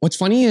what's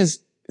funny is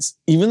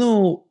even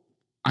though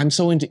I'm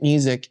so into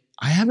music,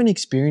 I haven't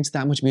experienced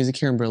that much music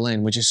here in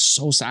Berlin, which is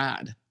so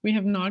sad. We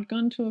have not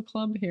gone to a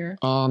club here.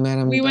 Oh man,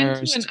 I'm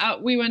embarrassed.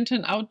 We went to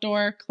an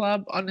outdoor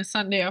club on a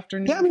Sunday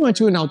afternoon. Yeah, we went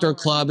to an outdoor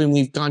club and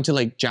we've gone to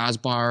like jazz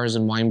bars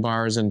and wine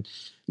bars and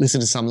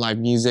listened to some live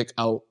music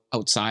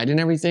outside and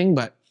everything.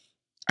 But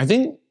I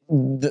think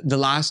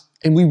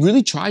and we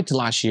really tried to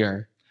last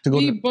year.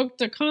 We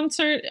booked a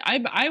concert.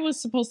 I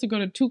was supposed to go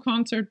to 2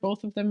 concerts.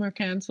 Both of them were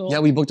canceled. Yeah,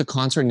 we booked a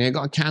concert and it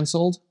got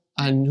canceled.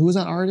 And who was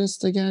that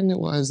artist again? It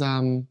was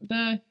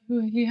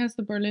he has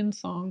the Berlin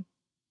song.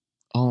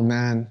 Oh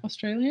man.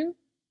 Australian?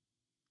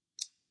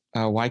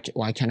 why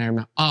can't I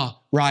remember?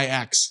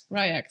 RyX.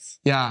 RyX.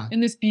 Yeah.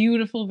 In this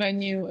beautiful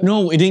venue.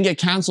 No, it didn't get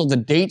canceled. The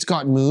dates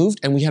got moved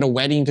and we had a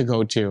wedding to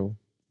go to.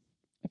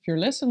 If you're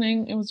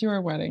listening, it was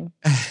your wedding.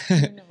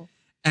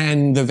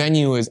 And the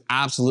venue is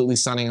absolutely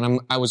stunning. And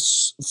I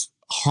was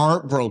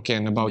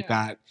heartbroken about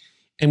that.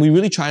 And we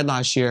really tried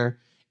last year.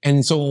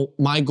 And so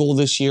my goal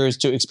this year is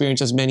to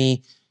experience as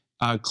many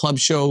club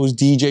shows,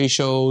 DJ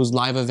shows,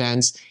 live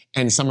events,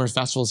 and summer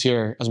festivals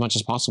here as much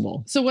as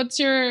possible. So what's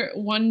your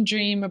one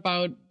dream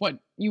about what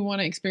you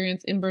want to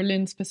experience in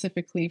Berlin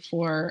specifically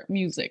for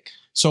music?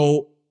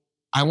 So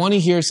I want to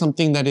hear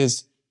something that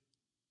is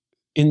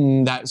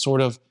in that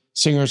sort of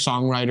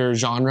singer-songwriter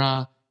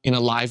genre in a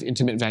live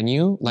intimate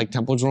venue like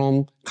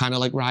Tempodrome, kind of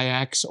like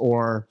RyX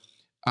or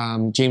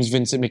James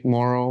Vincent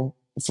McMorrow,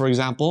 for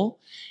example.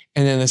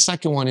 And then the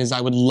second one is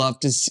I would love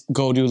to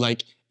go to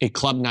like a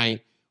club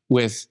night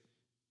with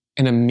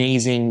an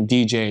amazing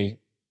DJ.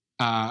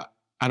 I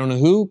don't know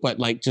who, but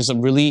like just a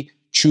really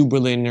true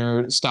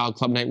Berliner style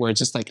club night where it's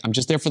just like, I'm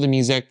just there for the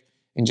music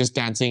and just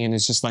dancing. And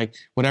it's just like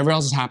whatever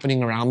else is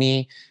happening around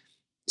me,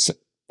 so,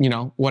 you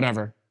know,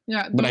 whatever.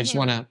 Yeah. But I just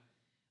want to.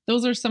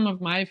 Those are some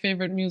of my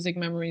favorite music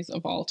memories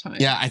of all time.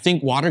 Yeah. I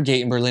think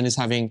Watergate in Berlin is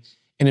having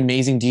an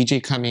amazing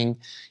DJ coming.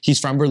 He's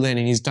from Berlin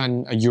and he's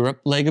done a Europe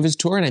leg of his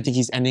tour. And I think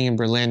he's ending in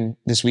Berlin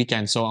this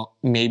weekend. So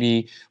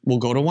maybe we'll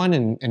go to one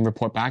and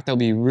report back. That'll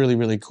be really,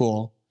 really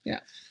cool. Yeah.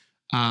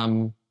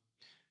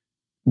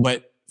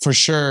 But for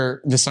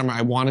sure this summer,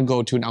 I want to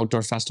go to an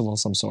outdoor festival of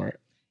some sort.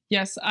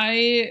 Yes.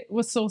 I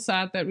was so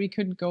sad that we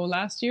couldn't go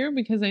last year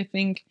because I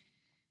think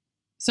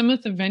some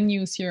of the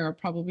venues here are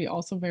probably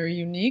also very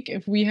unique.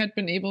 If we had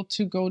been able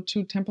to go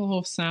to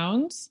Tempelhof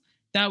Sounds,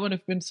 that would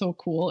have been so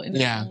cool in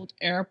an old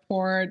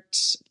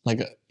airport. Like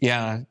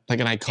an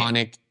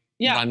iconic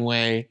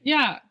runway.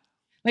 Yeah.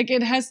 Like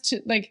it has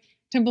to, like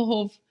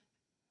Tempelhof,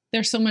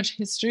 there's so much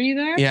history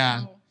there.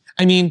 Yeah. So.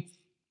 I mean,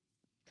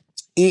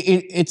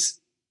 it's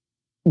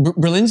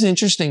Berlin's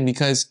interesting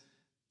because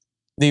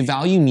they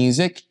value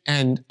music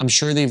and I'm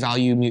sure they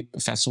value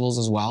festivals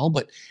as well.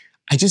 But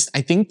I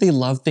think they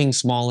love things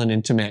small and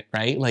intimate,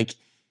 right? Like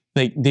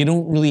they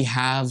don't really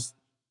have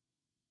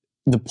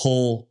the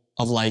pull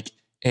of like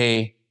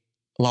a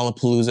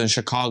Lollapalooza in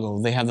Chicago.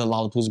 They have the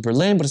Lollapalooza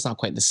Berlin, but it's not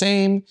quite the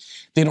same.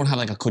 They don't have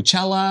like a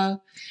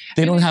Coachella.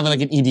 They don't have like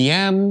an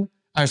EDM,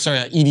 an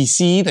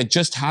EDC that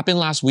just happened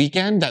last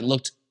weekend that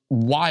looked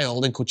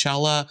wild in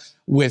Coachella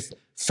with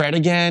Fred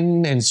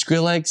again and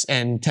Skrillex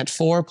and Tet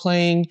 4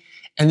 playing.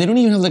 And they don't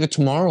even have like a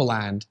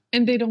Tomorrowland.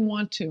 And they don't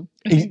want to.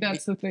 I think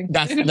that's the thing.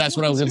 That's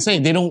what I was going to say.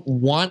 They don't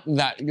want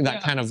that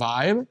kind of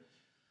vibe.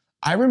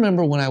 I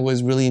remember when I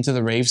was really into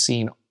the rave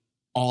scene,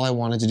 all I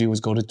wanted to do was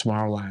go to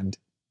Tomorrowland.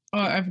 Oh,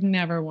 I've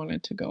never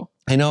wanted to go.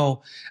 I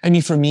know. I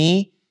mean, for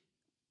me,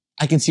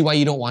 I can see why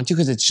you don't want to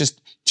because it's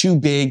just too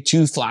big,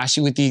 too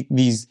flashy with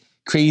these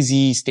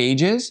crazy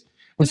stages.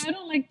 But I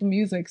don't like the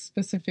music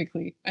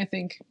specifically, I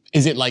think.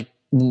 Is it like,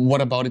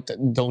 what about it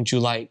that don't you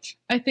like?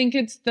 I think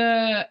it's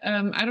the,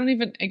 I don't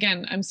even,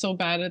 again, I'm so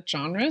bad at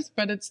genres,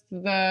 but it's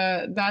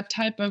that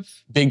type of...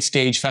 Big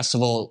stage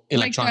festival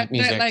electronic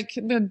music. Like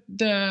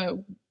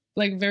the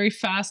like very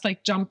fast,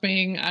 like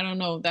jumping, I don't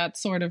know, that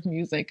sort of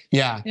music.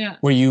 Yeah.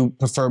 Where you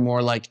prefer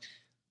more like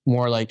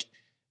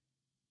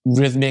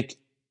rhythmic,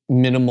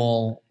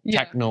 minimal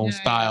techno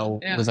style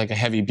with like a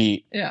heavy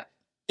beat. Yeah.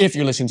 If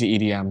you're listening to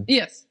EDM.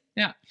 Yes.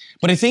 Yeah.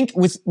 But I think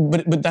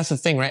but that's the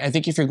thing, right? I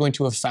think if you're going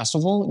to a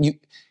festival,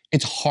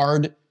 it's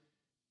hard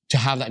to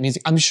have that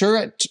music. I'm sure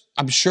at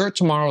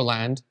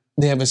Tomorrowland,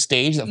 they have a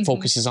stage that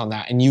focuses on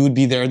that and you would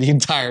be there the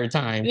entire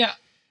time. Yeah.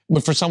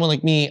 But for someone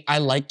like me, I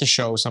like the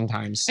show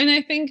sometimes. And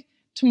I think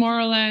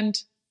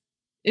Tomorrowland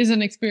is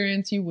an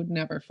experience you would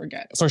never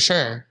forget. For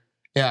sure.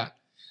 Yeah.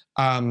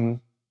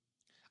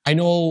 I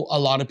know a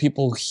lot of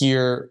people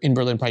here in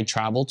Berlin probably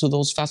travel to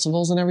those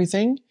festivals and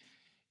everything.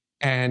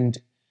 And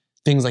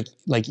things like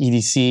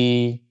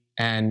EDC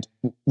and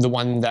the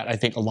one that I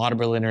think a lot of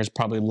Berliners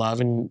probably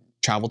love and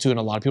travel to and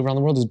a lot of people around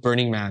the world is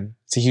Burning Man.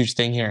 It's a huge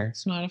thing here.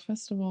 It's not a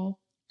festival.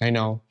 I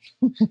know.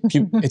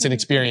 It's an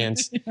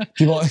experience.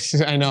 People,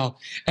 I know.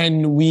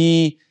 And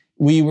we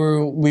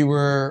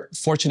were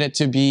fortunate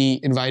to be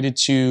invited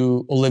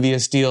to Olivia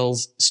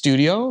Steele's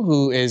studio,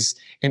 who is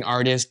an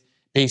artist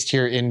based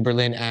here in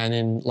Berlin and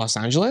in Los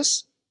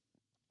Angeles.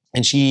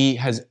 And she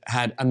has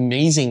had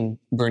amazing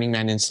Burning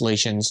Man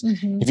installations.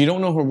 If you don't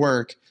know her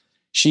work,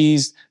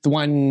 she's the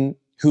one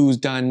who's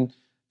done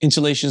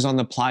installations on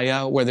the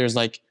playa where there's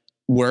like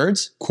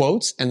words,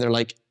 quotes, and they're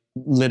like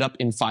lit up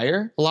in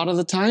fire a lot of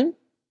the time.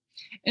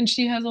 And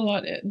she has a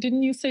lot,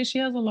 didn't you say she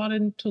has a lot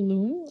in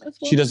Tulum as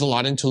well? She does a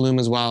lot in Tulum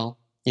as well,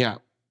 yeah.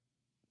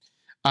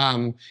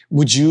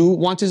 Would you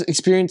want to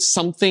experience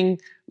something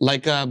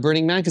like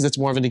Burning Man? Because it's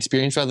more of an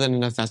experience rather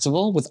than a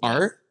festival with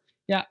art?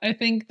 Yeah, I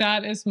think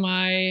that is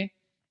I've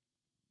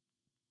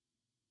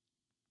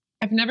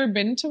never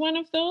been to one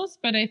of those,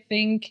 but I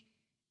think,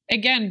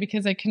 again,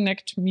 because I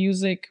connect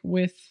music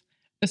with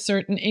a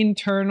certain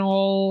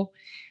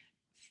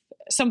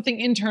something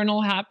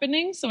internal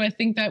happening. So I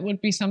think that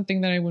would be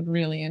something that I would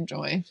really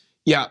enjoy.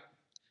 Yeah.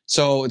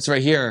 So it's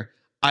right here.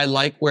 I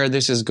like where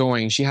this is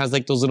going. She has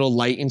like those little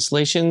light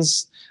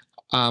installations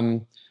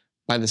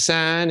by the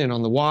sand and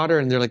on the water,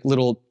 and they're like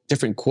little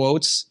different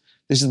quotes.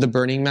 This is the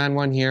Burning Man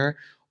one here.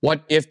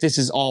 What if this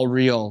is all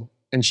real?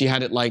 And she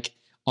had it like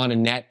on a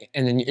net,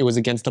 and then it was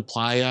against the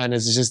playa, and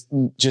it's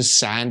just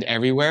sand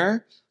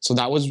everywhere. So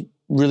that was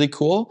really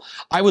cool.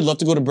 I would love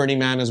to go to Burning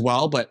Man as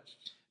well, but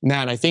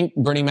man, I think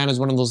Burning Man is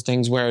one of those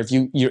things where if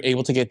you're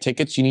able to get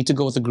tickets, you need to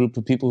go with a group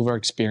of people who are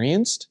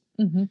experienced.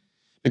 Mm-hmm.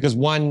 Because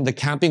one, the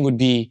camping would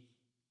be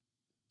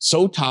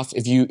so tough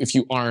if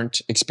you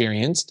aren't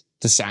experienced.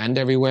 The sand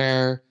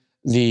everywhere,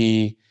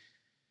 the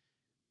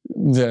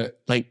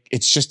like,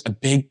 it's just a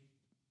big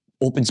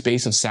open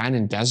space of sand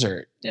and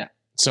desert. Yeah.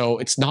 So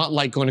it's not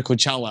like going to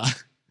Coachella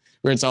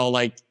where it's all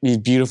like these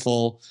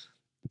beautiful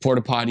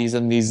porta potties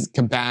and these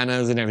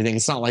cabanas and everything.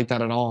 It's not like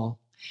that at all.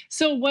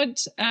 So what,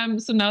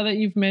 so now that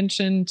you've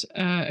mentioned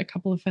a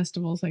couple of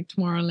festivals like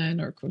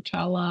Tomorrowland or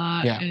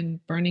Coachella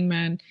and Burning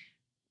Man,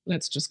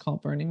 let's just call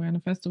Burning Man a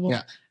festival.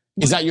 Yeah.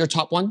 Is that your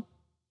top one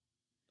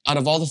out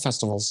of all the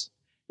festivals?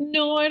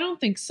 No, I don't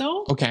think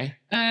so. Okay.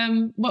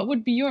 What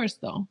would be yours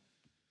though?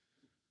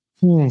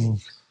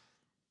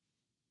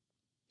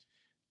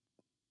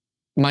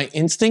 My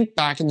instinct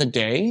back in the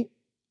day,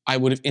 I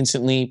would have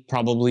instantly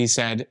probably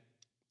said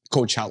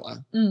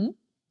Coachella. Mm-hmm.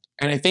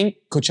 And I think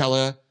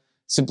Coachella,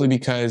 simply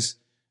because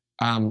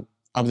of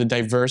the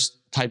diverse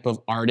type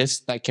of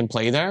artists that can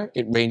play there.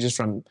 It ranges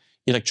from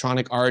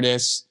electronic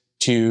artists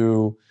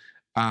to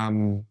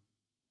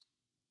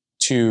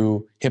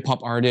hip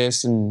hop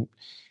artists. And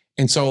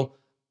so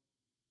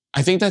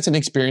I think that's an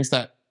experience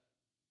that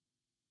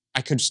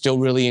I could still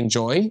really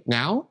enjoy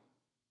now.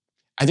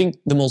 I think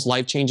the most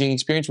life-changing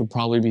experience would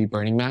probably be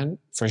Burning Man,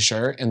 for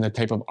sure, and the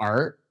type of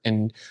art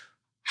and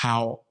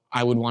how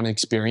I would want to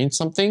experience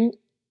something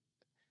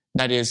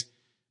that is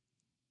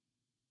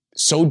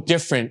so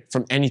different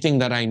from anything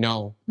that I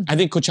know. Mm-hmm. I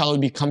think Coachella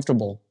would be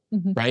comfortable,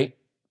 mm-hmm. right?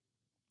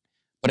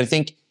 But I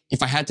think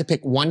if I had to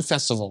pick one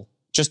festival,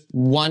 just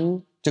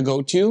one to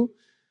go to,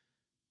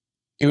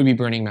 it would be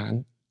Burning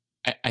Man,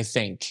 I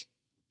think.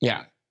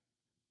 Yeah.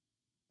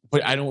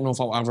 But I don't know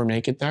if I'll ever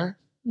make it there,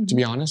 mm-hmm. to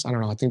be honest. I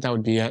don't know. I think that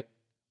would be it.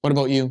 What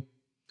about you?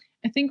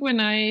 I think when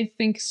I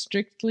think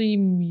strictly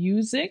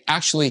music.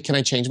 Actually, can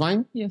I change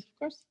mine? Yes, of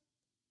course.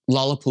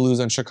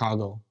 Lollapalooza in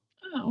Chicago.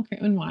 Oh, okay.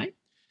 And why?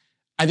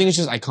 I think it's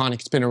just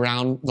iconic. It's been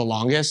around the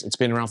longest. It's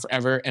been around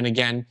forever. And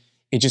again,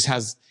 it just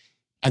has,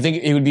 I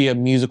think it would be a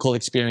musical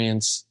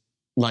experience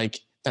like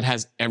that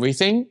has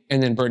everything.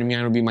 And then Burning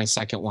Man would be my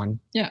second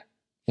one. Yeah.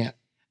 Yeah.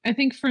 I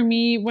think for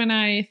me, when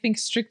I think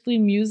strictly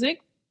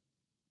music,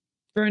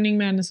 Burning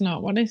Man is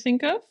not what I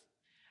think of.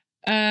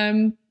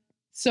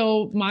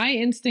 So my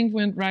instinct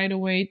went right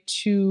away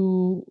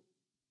to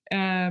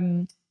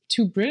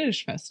two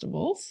British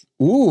festivals.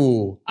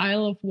 Ooh.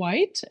 Isle of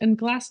Wight and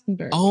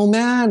Glastonbury. Oh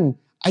man,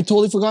 I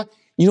totally forgot.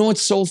 You know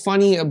what's so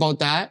funny about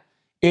that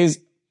is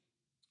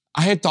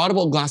I had thought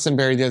about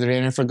Glastonbury the other day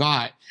and I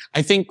forgot.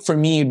 I think for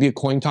me, it'd be a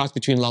coin toss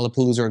between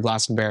Lollapalooza or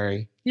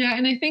Glastonbury. Yeah,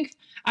 and I think,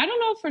 I don't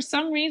know, for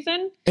some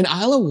reason. And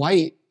Isle of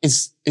Wight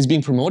is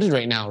being promoted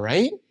right now,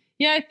 right?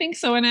 Yeah, I think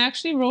so. And I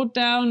actually wrote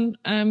down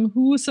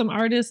who some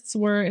artists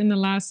were in the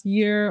last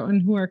year and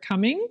who are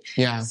coming.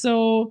 Yeah.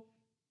 So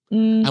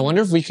I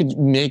wonder if we could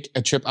make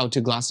a trip out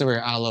to Glastonbury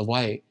or Isle of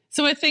Wight.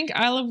 So I think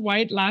Isle of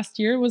Wight last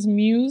year was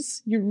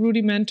Muse,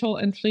 Rudimental,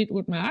 and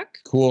Fleetwood Mac.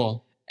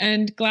 Cool.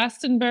 And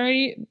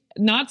Glastonbury,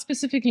 not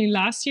specifically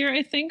last year,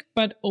 I think,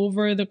 but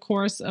over the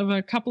course of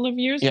a couple of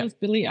years, was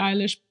Billie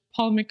Eilish,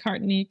 Paul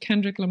McCartney,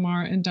 Kendrick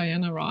Lamar, and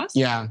Diana Ross.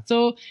 Yeah.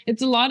 So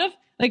it's a lot of,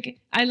 like,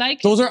 I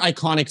like... Those are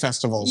iconic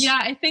festivals. Yeah,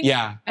 I think...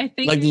 Yeah. I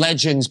think... Like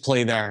legends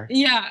play there.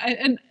 Yeah,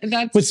 and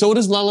that's... But so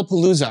does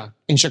Lollapalooza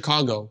in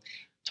Chicago.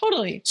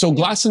 Totally. So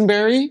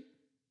Glastonbury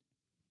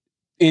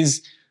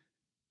is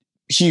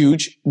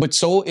huge, but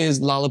so is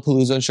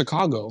Lollapalooza in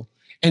Chicago.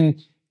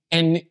 And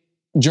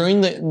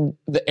during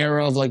the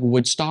era of like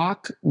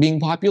Woodstock being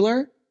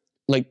popular,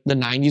 like the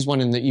 90s one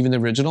and even the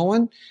original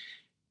one,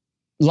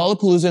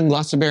 Lollapalooza and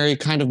Glastonbury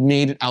kind of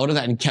made it out of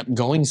that and kept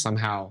going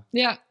somehow.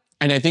 Yeah.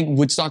 And I think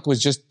Woodstock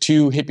was just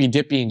too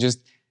hippy-dippy and just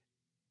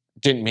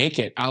didn't make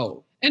it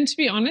out. And to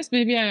be honest,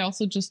 maybe I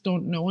also just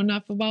don't know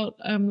enough about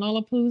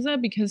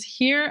Lollapalooza, because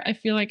here I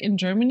feel like in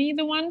Germany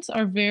the ones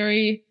are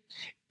very...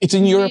 It's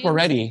in Europe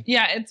already.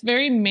 Yeah, it's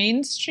very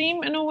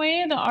mainstream in a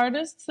way, the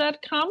artists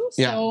that come.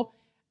 Yeah. So,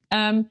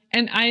 and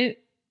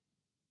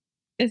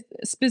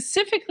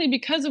specifically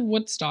because of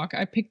Woodstock,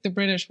 I picked the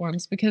British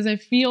ones because I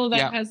feel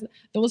that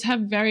those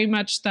have very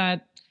much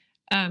that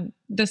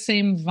the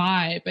same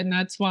vibe, and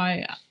that's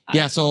why.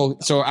 So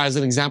as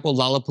an example,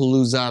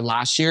 Lollapalooza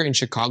last year in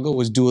Chicago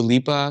was Dua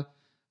Lipa,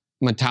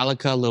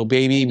 Metallica, Lil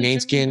Baby,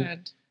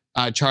 Maneskin,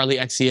 Charlie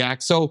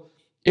XCX. So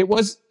it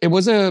was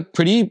a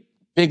pretty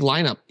big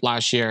lineup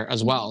last year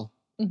as well.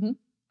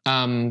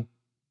 Mm-hmm.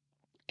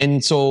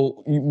 And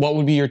so what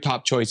would be your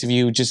top choice if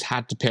you just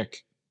had to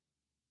pick?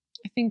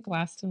 I think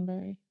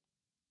Glastonbury,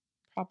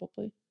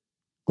 probably.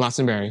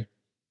 Glastonbury.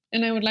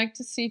 And I would like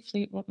to see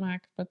Fleetwood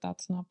Mac, but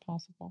that's not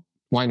possible.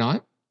 Why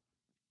not?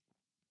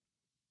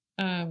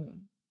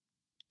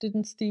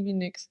 didn't Stevie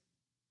Nicks?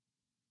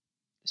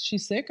 Is she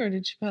sick or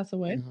did she pass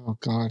away? Oh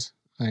God,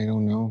 I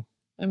don't know.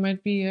 I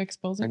might be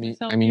exposing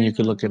myself. I mean, you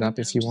could look it up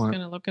if you want. I'm just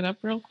gonna look it up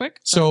real quick.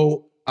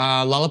 So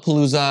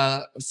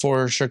Lollapalooza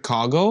for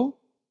Chicago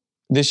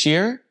this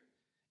year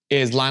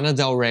is Lana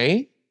Del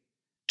Rey.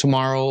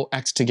 Tomorrow,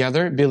 X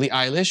Together, Billie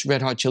Eilish,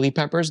 Red Hot Chili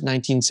Peppers,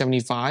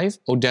 1975,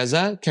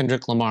 Odessa,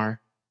 Kendrick Lamar.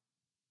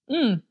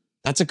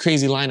 That's a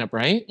crazy lineup,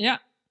 right? Yeah.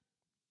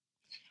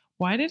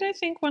 Why did I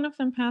think one of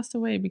them passed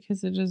away?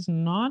 Because it is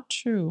not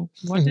true.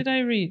 What did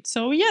I read?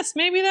 So yes,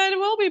 maybe that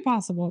will be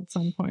possible at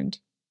some point.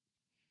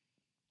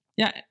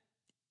 Yeah.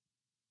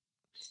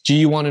 Do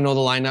you want to know the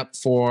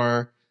lineup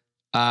for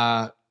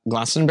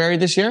Glastonbury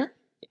this year?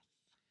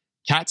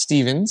 Cat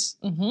Stevens,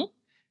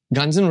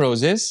 Guns N'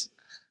 Roses,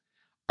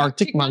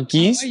 Arctic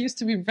Monkeys. I used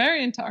to be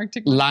very into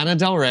Arctic Monkeys. Lana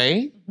Del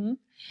Rey,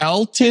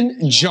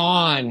 Elton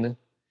John,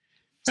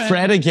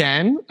 Fred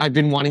again. I've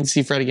been wanting to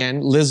see Fred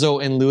again.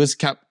 Lizzo and Louis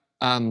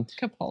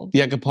Capaldi.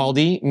 Yeah,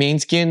 Capaldi.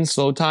 Mainskin,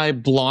 Slow Tie,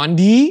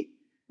 Blondie.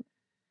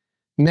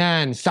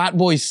 Man,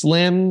 Fatboy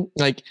Slim,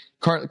 like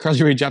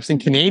Carly Rae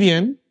Jepsen,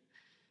 Canadian.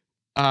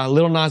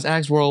 Lil Nas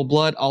X, Royal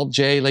Blood, Alt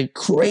J, like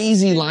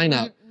crazy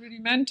lineup.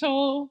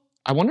 Rudimental.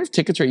 I wonder if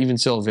tickets are even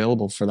still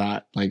available for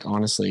that, like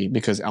honestly,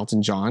 because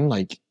Elton John,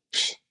 like...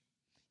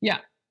 Yeah,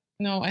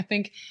 no, I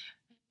think,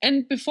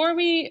 and before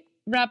we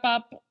wrap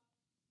up,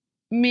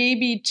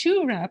 maybe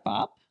to wrap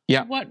up,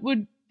 what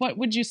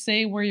would you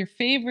say were your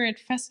favorite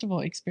festival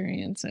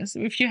experiences?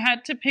 If you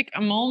had to pick a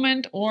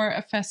moment or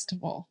a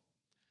festival.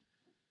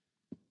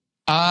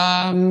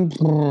 My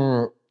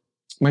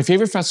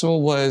favorite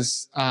festival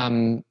was, I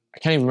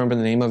can't even remember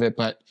the name of it,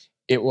 but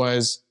it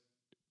was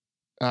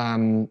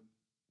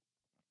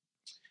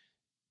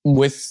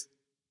with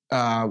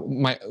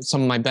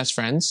some of my best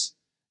friends.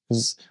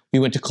 We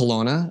went to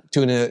Kelowna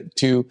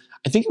to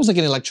I think it was like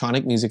an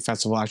electronic music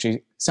festival,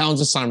 actually.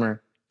 Sounds of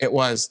Summer. It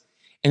was.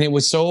 And it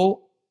was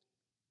so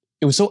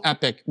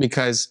epic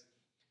because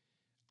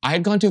I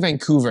had gone to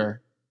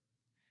Vancouver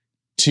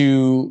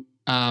to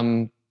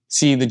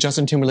see the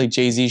Justin Timberlake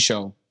Jay-Z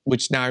show,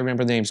 which now I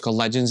remember the name. It's called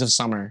Legends of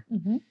Summer.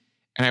 And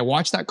I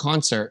watched that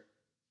concert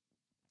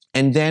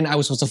and then I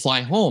was supposed to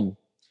fly home.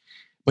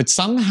 But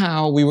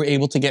somehow we were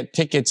able to get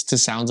tickets to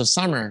Sounds of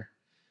Summer.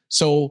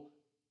 So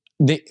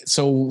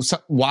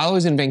while I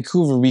was in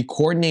Vancouver, we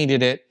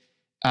coordinated it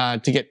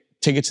to get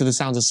tickets to the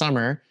Sounds of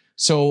Summer.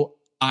 So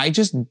I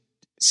just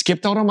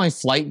skipped out on my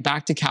flight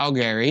back to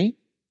Calgary,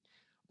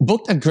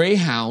 booked a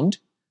Greyhound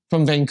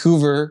from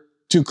Vancouver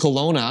to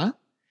Kelowna,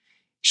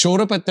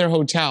 showed up at their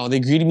hotel. They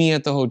greeted me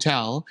at the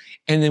hotel,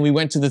 and then we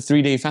went to the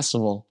 3-day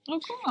festival. Oh,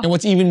 cool. And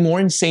what's even more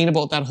insane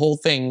about that whole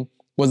thing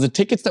was the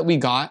tickets that we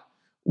got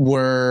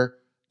were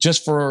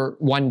just for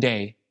one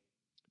day.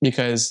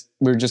 Because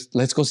we were just,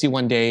 let's go see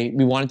one day.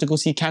 We wanted to go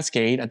see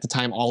Cascade. At the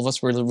time, all of us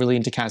were really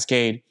into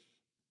Cascade.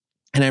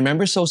 And I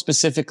remember so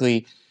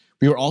specifically,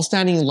 we were all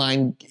standing in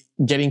line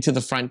getting to the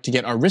front to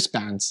get our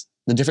wristbands,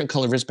 the different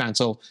color wristbands.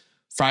 So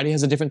Friday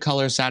has a different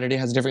color, Saturday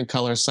has a different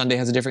color, Sunday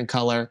has a different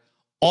color.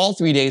 All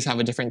 3 days have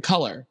a different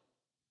color.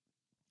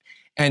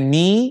 And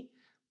me,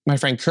 my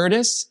friend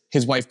Curtis,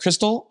 his wife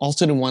Crystal, all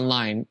stood in one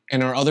line.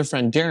 And our other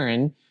friend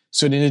Darren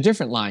stood in a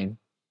different line.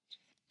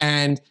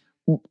 And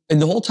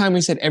the whole time we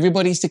said,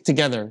 everybody stick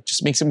together,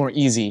 just makes it more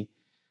easy.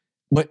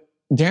 But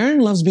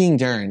Darren loves being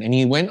Darren, and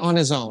he went on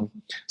his own.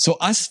 So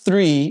us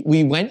three,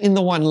 we went in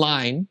the one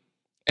line,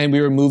 and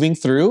we were moving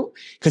through,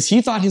 because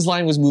he thought his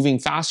line was moving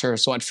faster.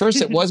 So at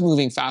first it was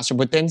moving faster,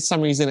 but then for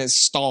some reason it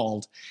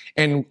stalled.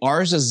 And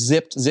ours just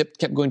zipped,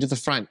 kept going to the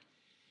front.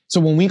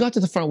 So when we got to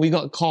the front, we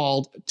got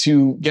called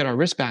to get our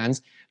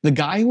wristbands. The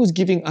guy who was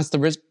giving us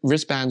the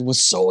wristbands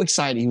was so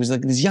excited. He was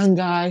like this young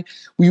guy.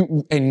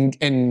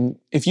 And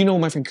if you know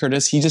my friend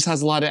Curtis, he just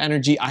has a lot of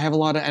energy. I have a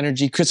lot of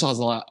energy. Chris has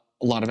a lot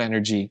of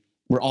energy.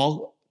 We're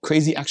all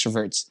crazy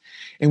extroverts.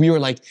 And we were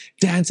like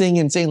dancing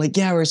and saying like,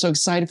 yeah, we're so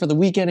excited for the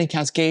weekend in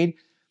Cascade.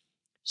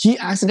 He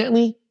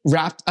accidentally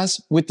wrapped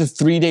us with the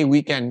 3-day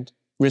weekend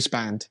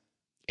wristband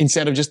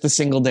instead of just the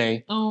single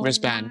day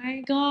wristband. Oh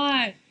my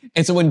God.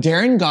 And so when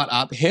Darren got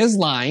up, his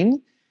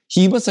line,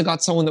 he must have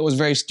got someone that was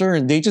very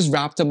stern. They just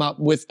wrapped him up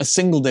with a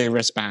single day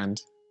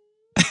wristband.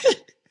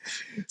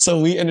 So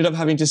we ended up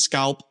having to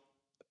scalp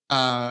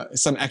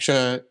some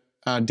extra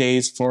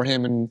days for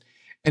him. And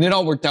it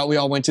all worked out. We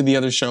all went to the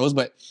other shows,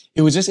 but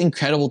it was just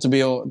incredible to be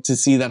able to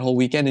see that whole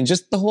weekend. And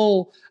just the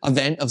whole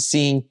event of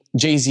seeing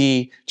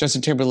Jay-Z,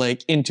 Justin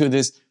Timberlake into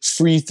this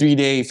free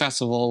 3-day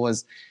festival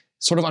was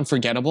sort of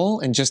unforgettable.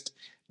 And just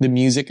the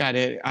music at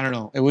it, I don't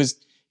know. It was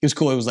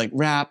cool. It was like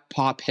rap,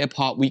 pop, hip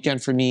hop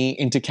weekend for me,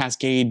 into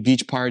Cascade,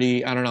 beach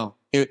party. I don't know.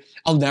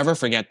 I'll never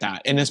forget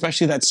that. And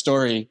especially that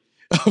story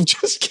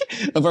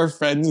of our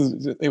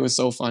friends. It was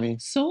so funny.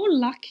 So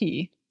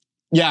lucky.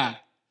 Yeah.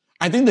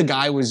 I think the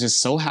guy was just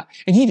so happy.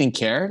 And he didn't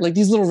care. Like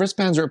these little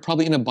wristbands are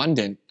probably in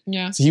abundance.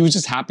 Yeah. So he was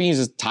just happy. He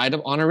just tied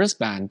up on a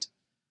wristband.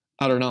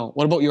 I don't know.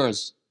 What about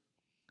yours?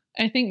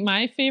 I think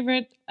my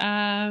favorite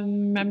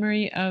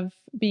memory of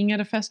being at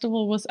a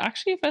festival was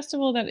actually a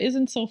festival that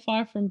isn't so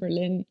far from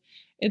Berlin.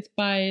 It's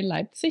by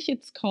Leipzig.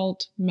 It's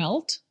called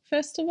Melt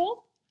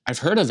Festival. I've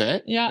heard of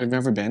it. Yeah. I've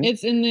never been.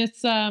 It's in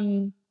this, it's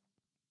in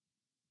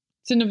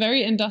a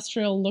very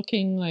industrial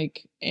looking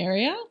like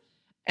area.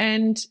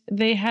 And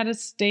they had a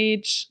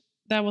stage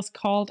that was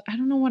called, I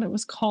don't know what it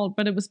was called,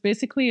 but it was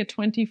basically a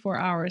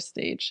 24-hour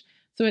stage.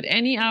 So at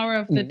any hour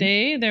of the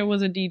day, there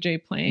was a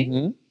DJ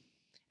playing.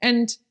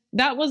 And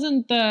that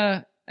wasn't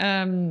the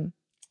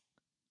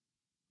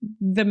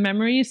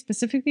memory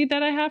specifically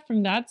that I have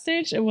from that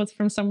stage. It was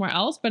from somewhere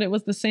else, but it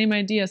was the same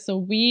idea.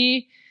 So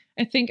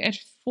I think at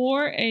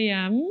 4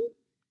 a.m.,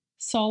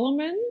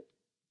 Solomon,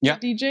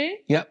 DJ,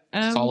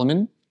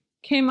 Solomon,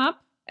 came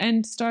up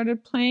and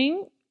started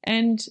playing.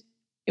 And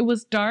it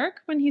was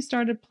dark when he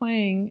started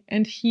playing.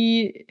 And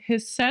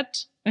his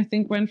set, I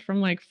think, went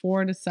from like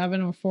 4 to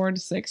 7 or 4 to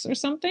 6 or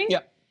something.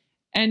 Yeah.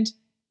 And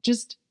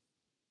just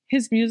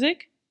his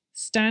music,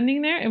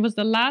 standing there. It was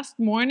the last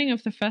morning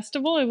of the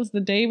festival. It was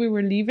the day we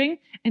were leaving,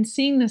 and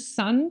seeing the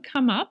sun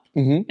come up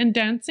and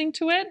dancing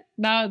to it.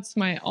 That's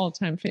my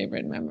all-time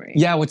favorite memory.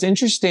 Yeah. What's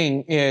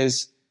interesting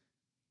is,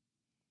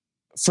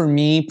 for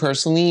me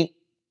personally,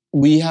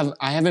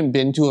 I haven't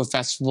been to a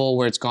festival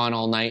where it's gone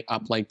all night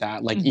up like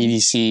that, like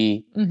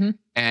EDC.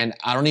 And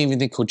I don't even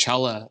think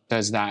Coachella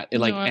does that.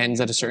 It ends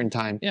at a certain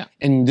time. Yeah.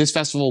 And this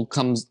festival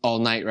comes all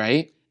night,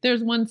 right?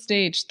 There's one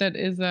stage that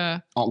is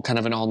kind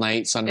of an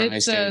all-night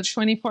sunrise stage. It's a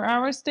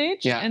 24-hour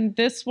stage. Yeah. And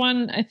this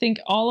one, I think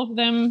all of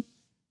them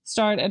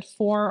start at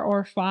 4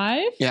 or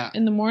 5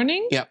 in the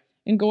morning. Yeah.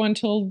 And go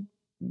until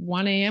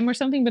 1 a.m. or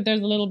something. But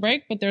there's a little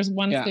break. But there's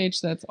one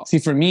stage that's all. See,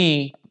 for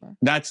me,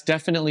 that's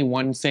definitely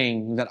one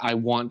thing that I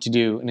want to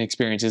do and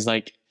experience, is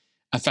like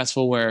a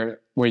festival where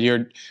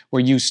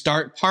you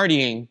start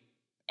partying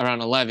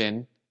around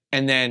 11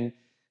 and then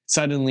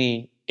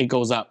suddenly it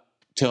goes up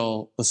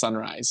till the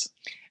sunrise.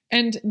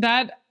 And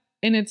that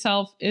in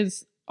itself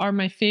are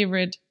my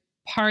favorite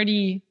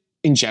party.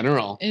 In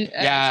general.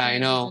 I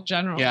know. In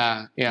general.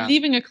 Yeah.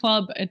 Leaving a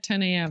club at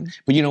 10 a.m.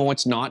 But you know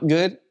what's not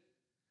good?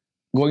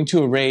 Going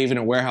to a rave in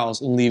a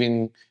warehouse and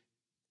leaving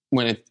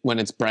when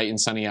it's bright and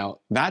sunny out.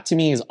 That to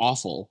me is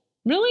awful.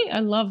 Really? I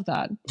love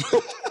that.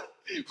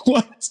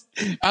 What?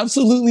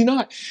 Absolutely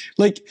not.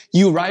 Like,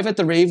 you arrive at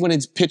the rave when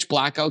it's pitch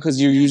black out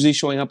because you're usually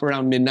showing up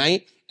around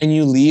midnight, and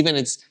you leave and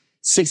it's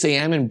 6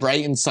 a.m. and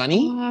bright and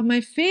sunny. Oh,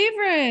 my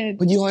favorite.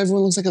 But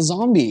everyone looks like a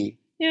zombie.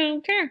 Yeah, I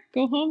don't care.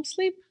 Go home,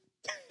 sleep.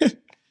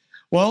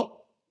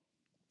 Well,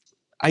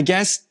 I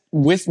guess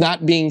with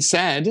that being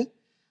said,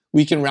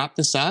 we can wrap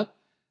this up.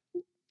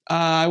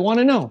 I want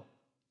to know,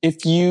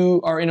 if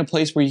you are in a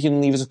place where you can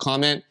leave us a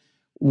comment,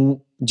 do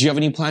you have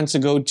any plans to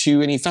go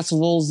to any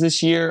festivals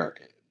this year?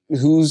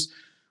 Who's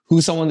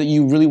someone that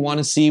you really want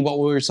to see? What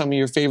were some of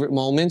your favorite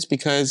moments?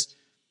 Because,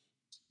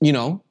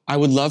 I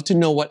would love to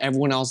know what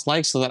everyone else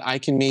likes so that I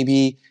can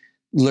maybe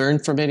learn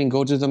from it and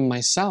go to them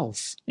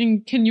myself.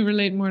 And can you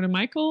relate more to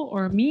Michael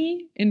or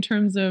me in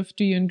terms of,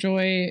 do you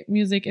enjoy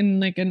music in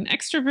like an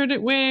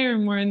extroverted way or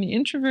more in the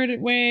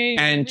introverted way?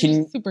 And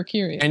super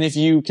curious. And if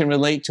you can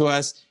relate to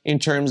us in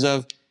terms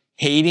of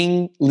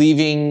hating,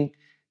 leaving,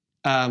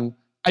 at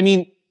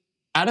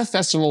a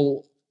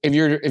festival, if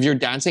you're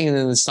dancing and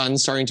then the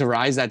sun's starting to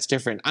rise, that's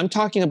different. I'm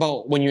talking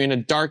about when you're in a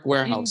dark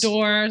warehouse.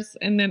 Indoors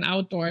and then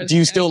outdoors. Do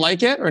you still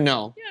like it or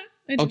no?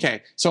 Yeah, I do.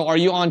 Okay, so are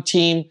you on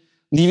team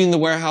leaving the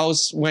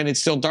warehouse when it's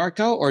still dark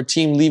out, or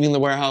team leaving the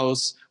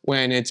warehouse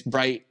when it's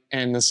bright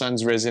and the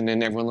sun's risen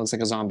and everyone looks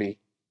like a zombie?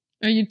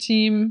 Are you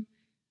team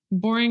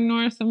boring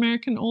North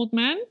American old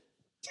man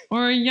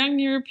or a young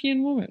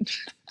European woman?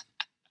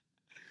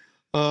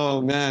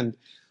 Oh, man.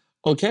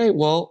 Okay,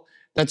 well,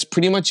 that's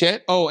pretty much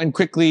it. Oh, and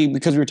quickly,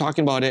 because we were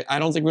talking about it, I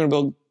don't think we're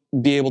going to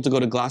be able to go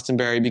to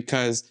Glastonbury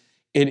because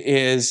it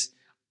is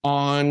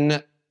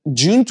on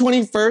June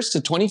 21st to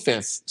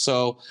 25th.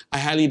 So I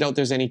highly doubt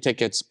there's any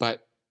tickets,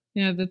 but...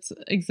 Yeah, that's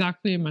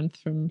exactly a month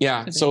from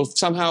today. So if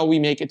somehow we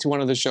make it to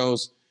one of the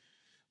shows,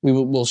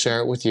 we'll share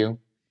it with you.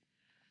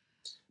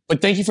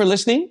 But thank you for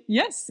listening.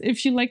 Yes,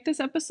 if you like this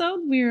episode,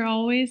 we are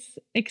always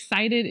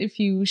excited if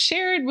you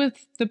share it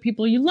with the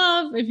people you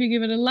love, if you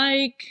give it a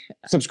like.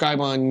 Subscribe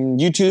on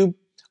YouTube,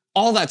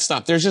 all that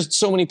stuff. There's just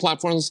so many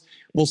platforms.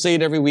 We'll say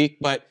it every week,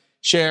 but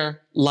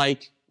share,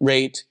 like,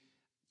 rate.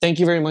 Thank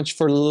you very much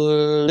for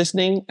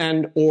listening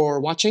and or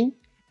watching.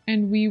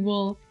 And we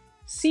will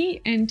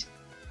see and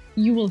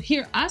you will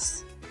hear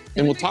us.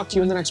 And we'll talk to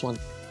you in the next one.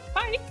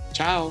 Bye.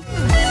 Ciao.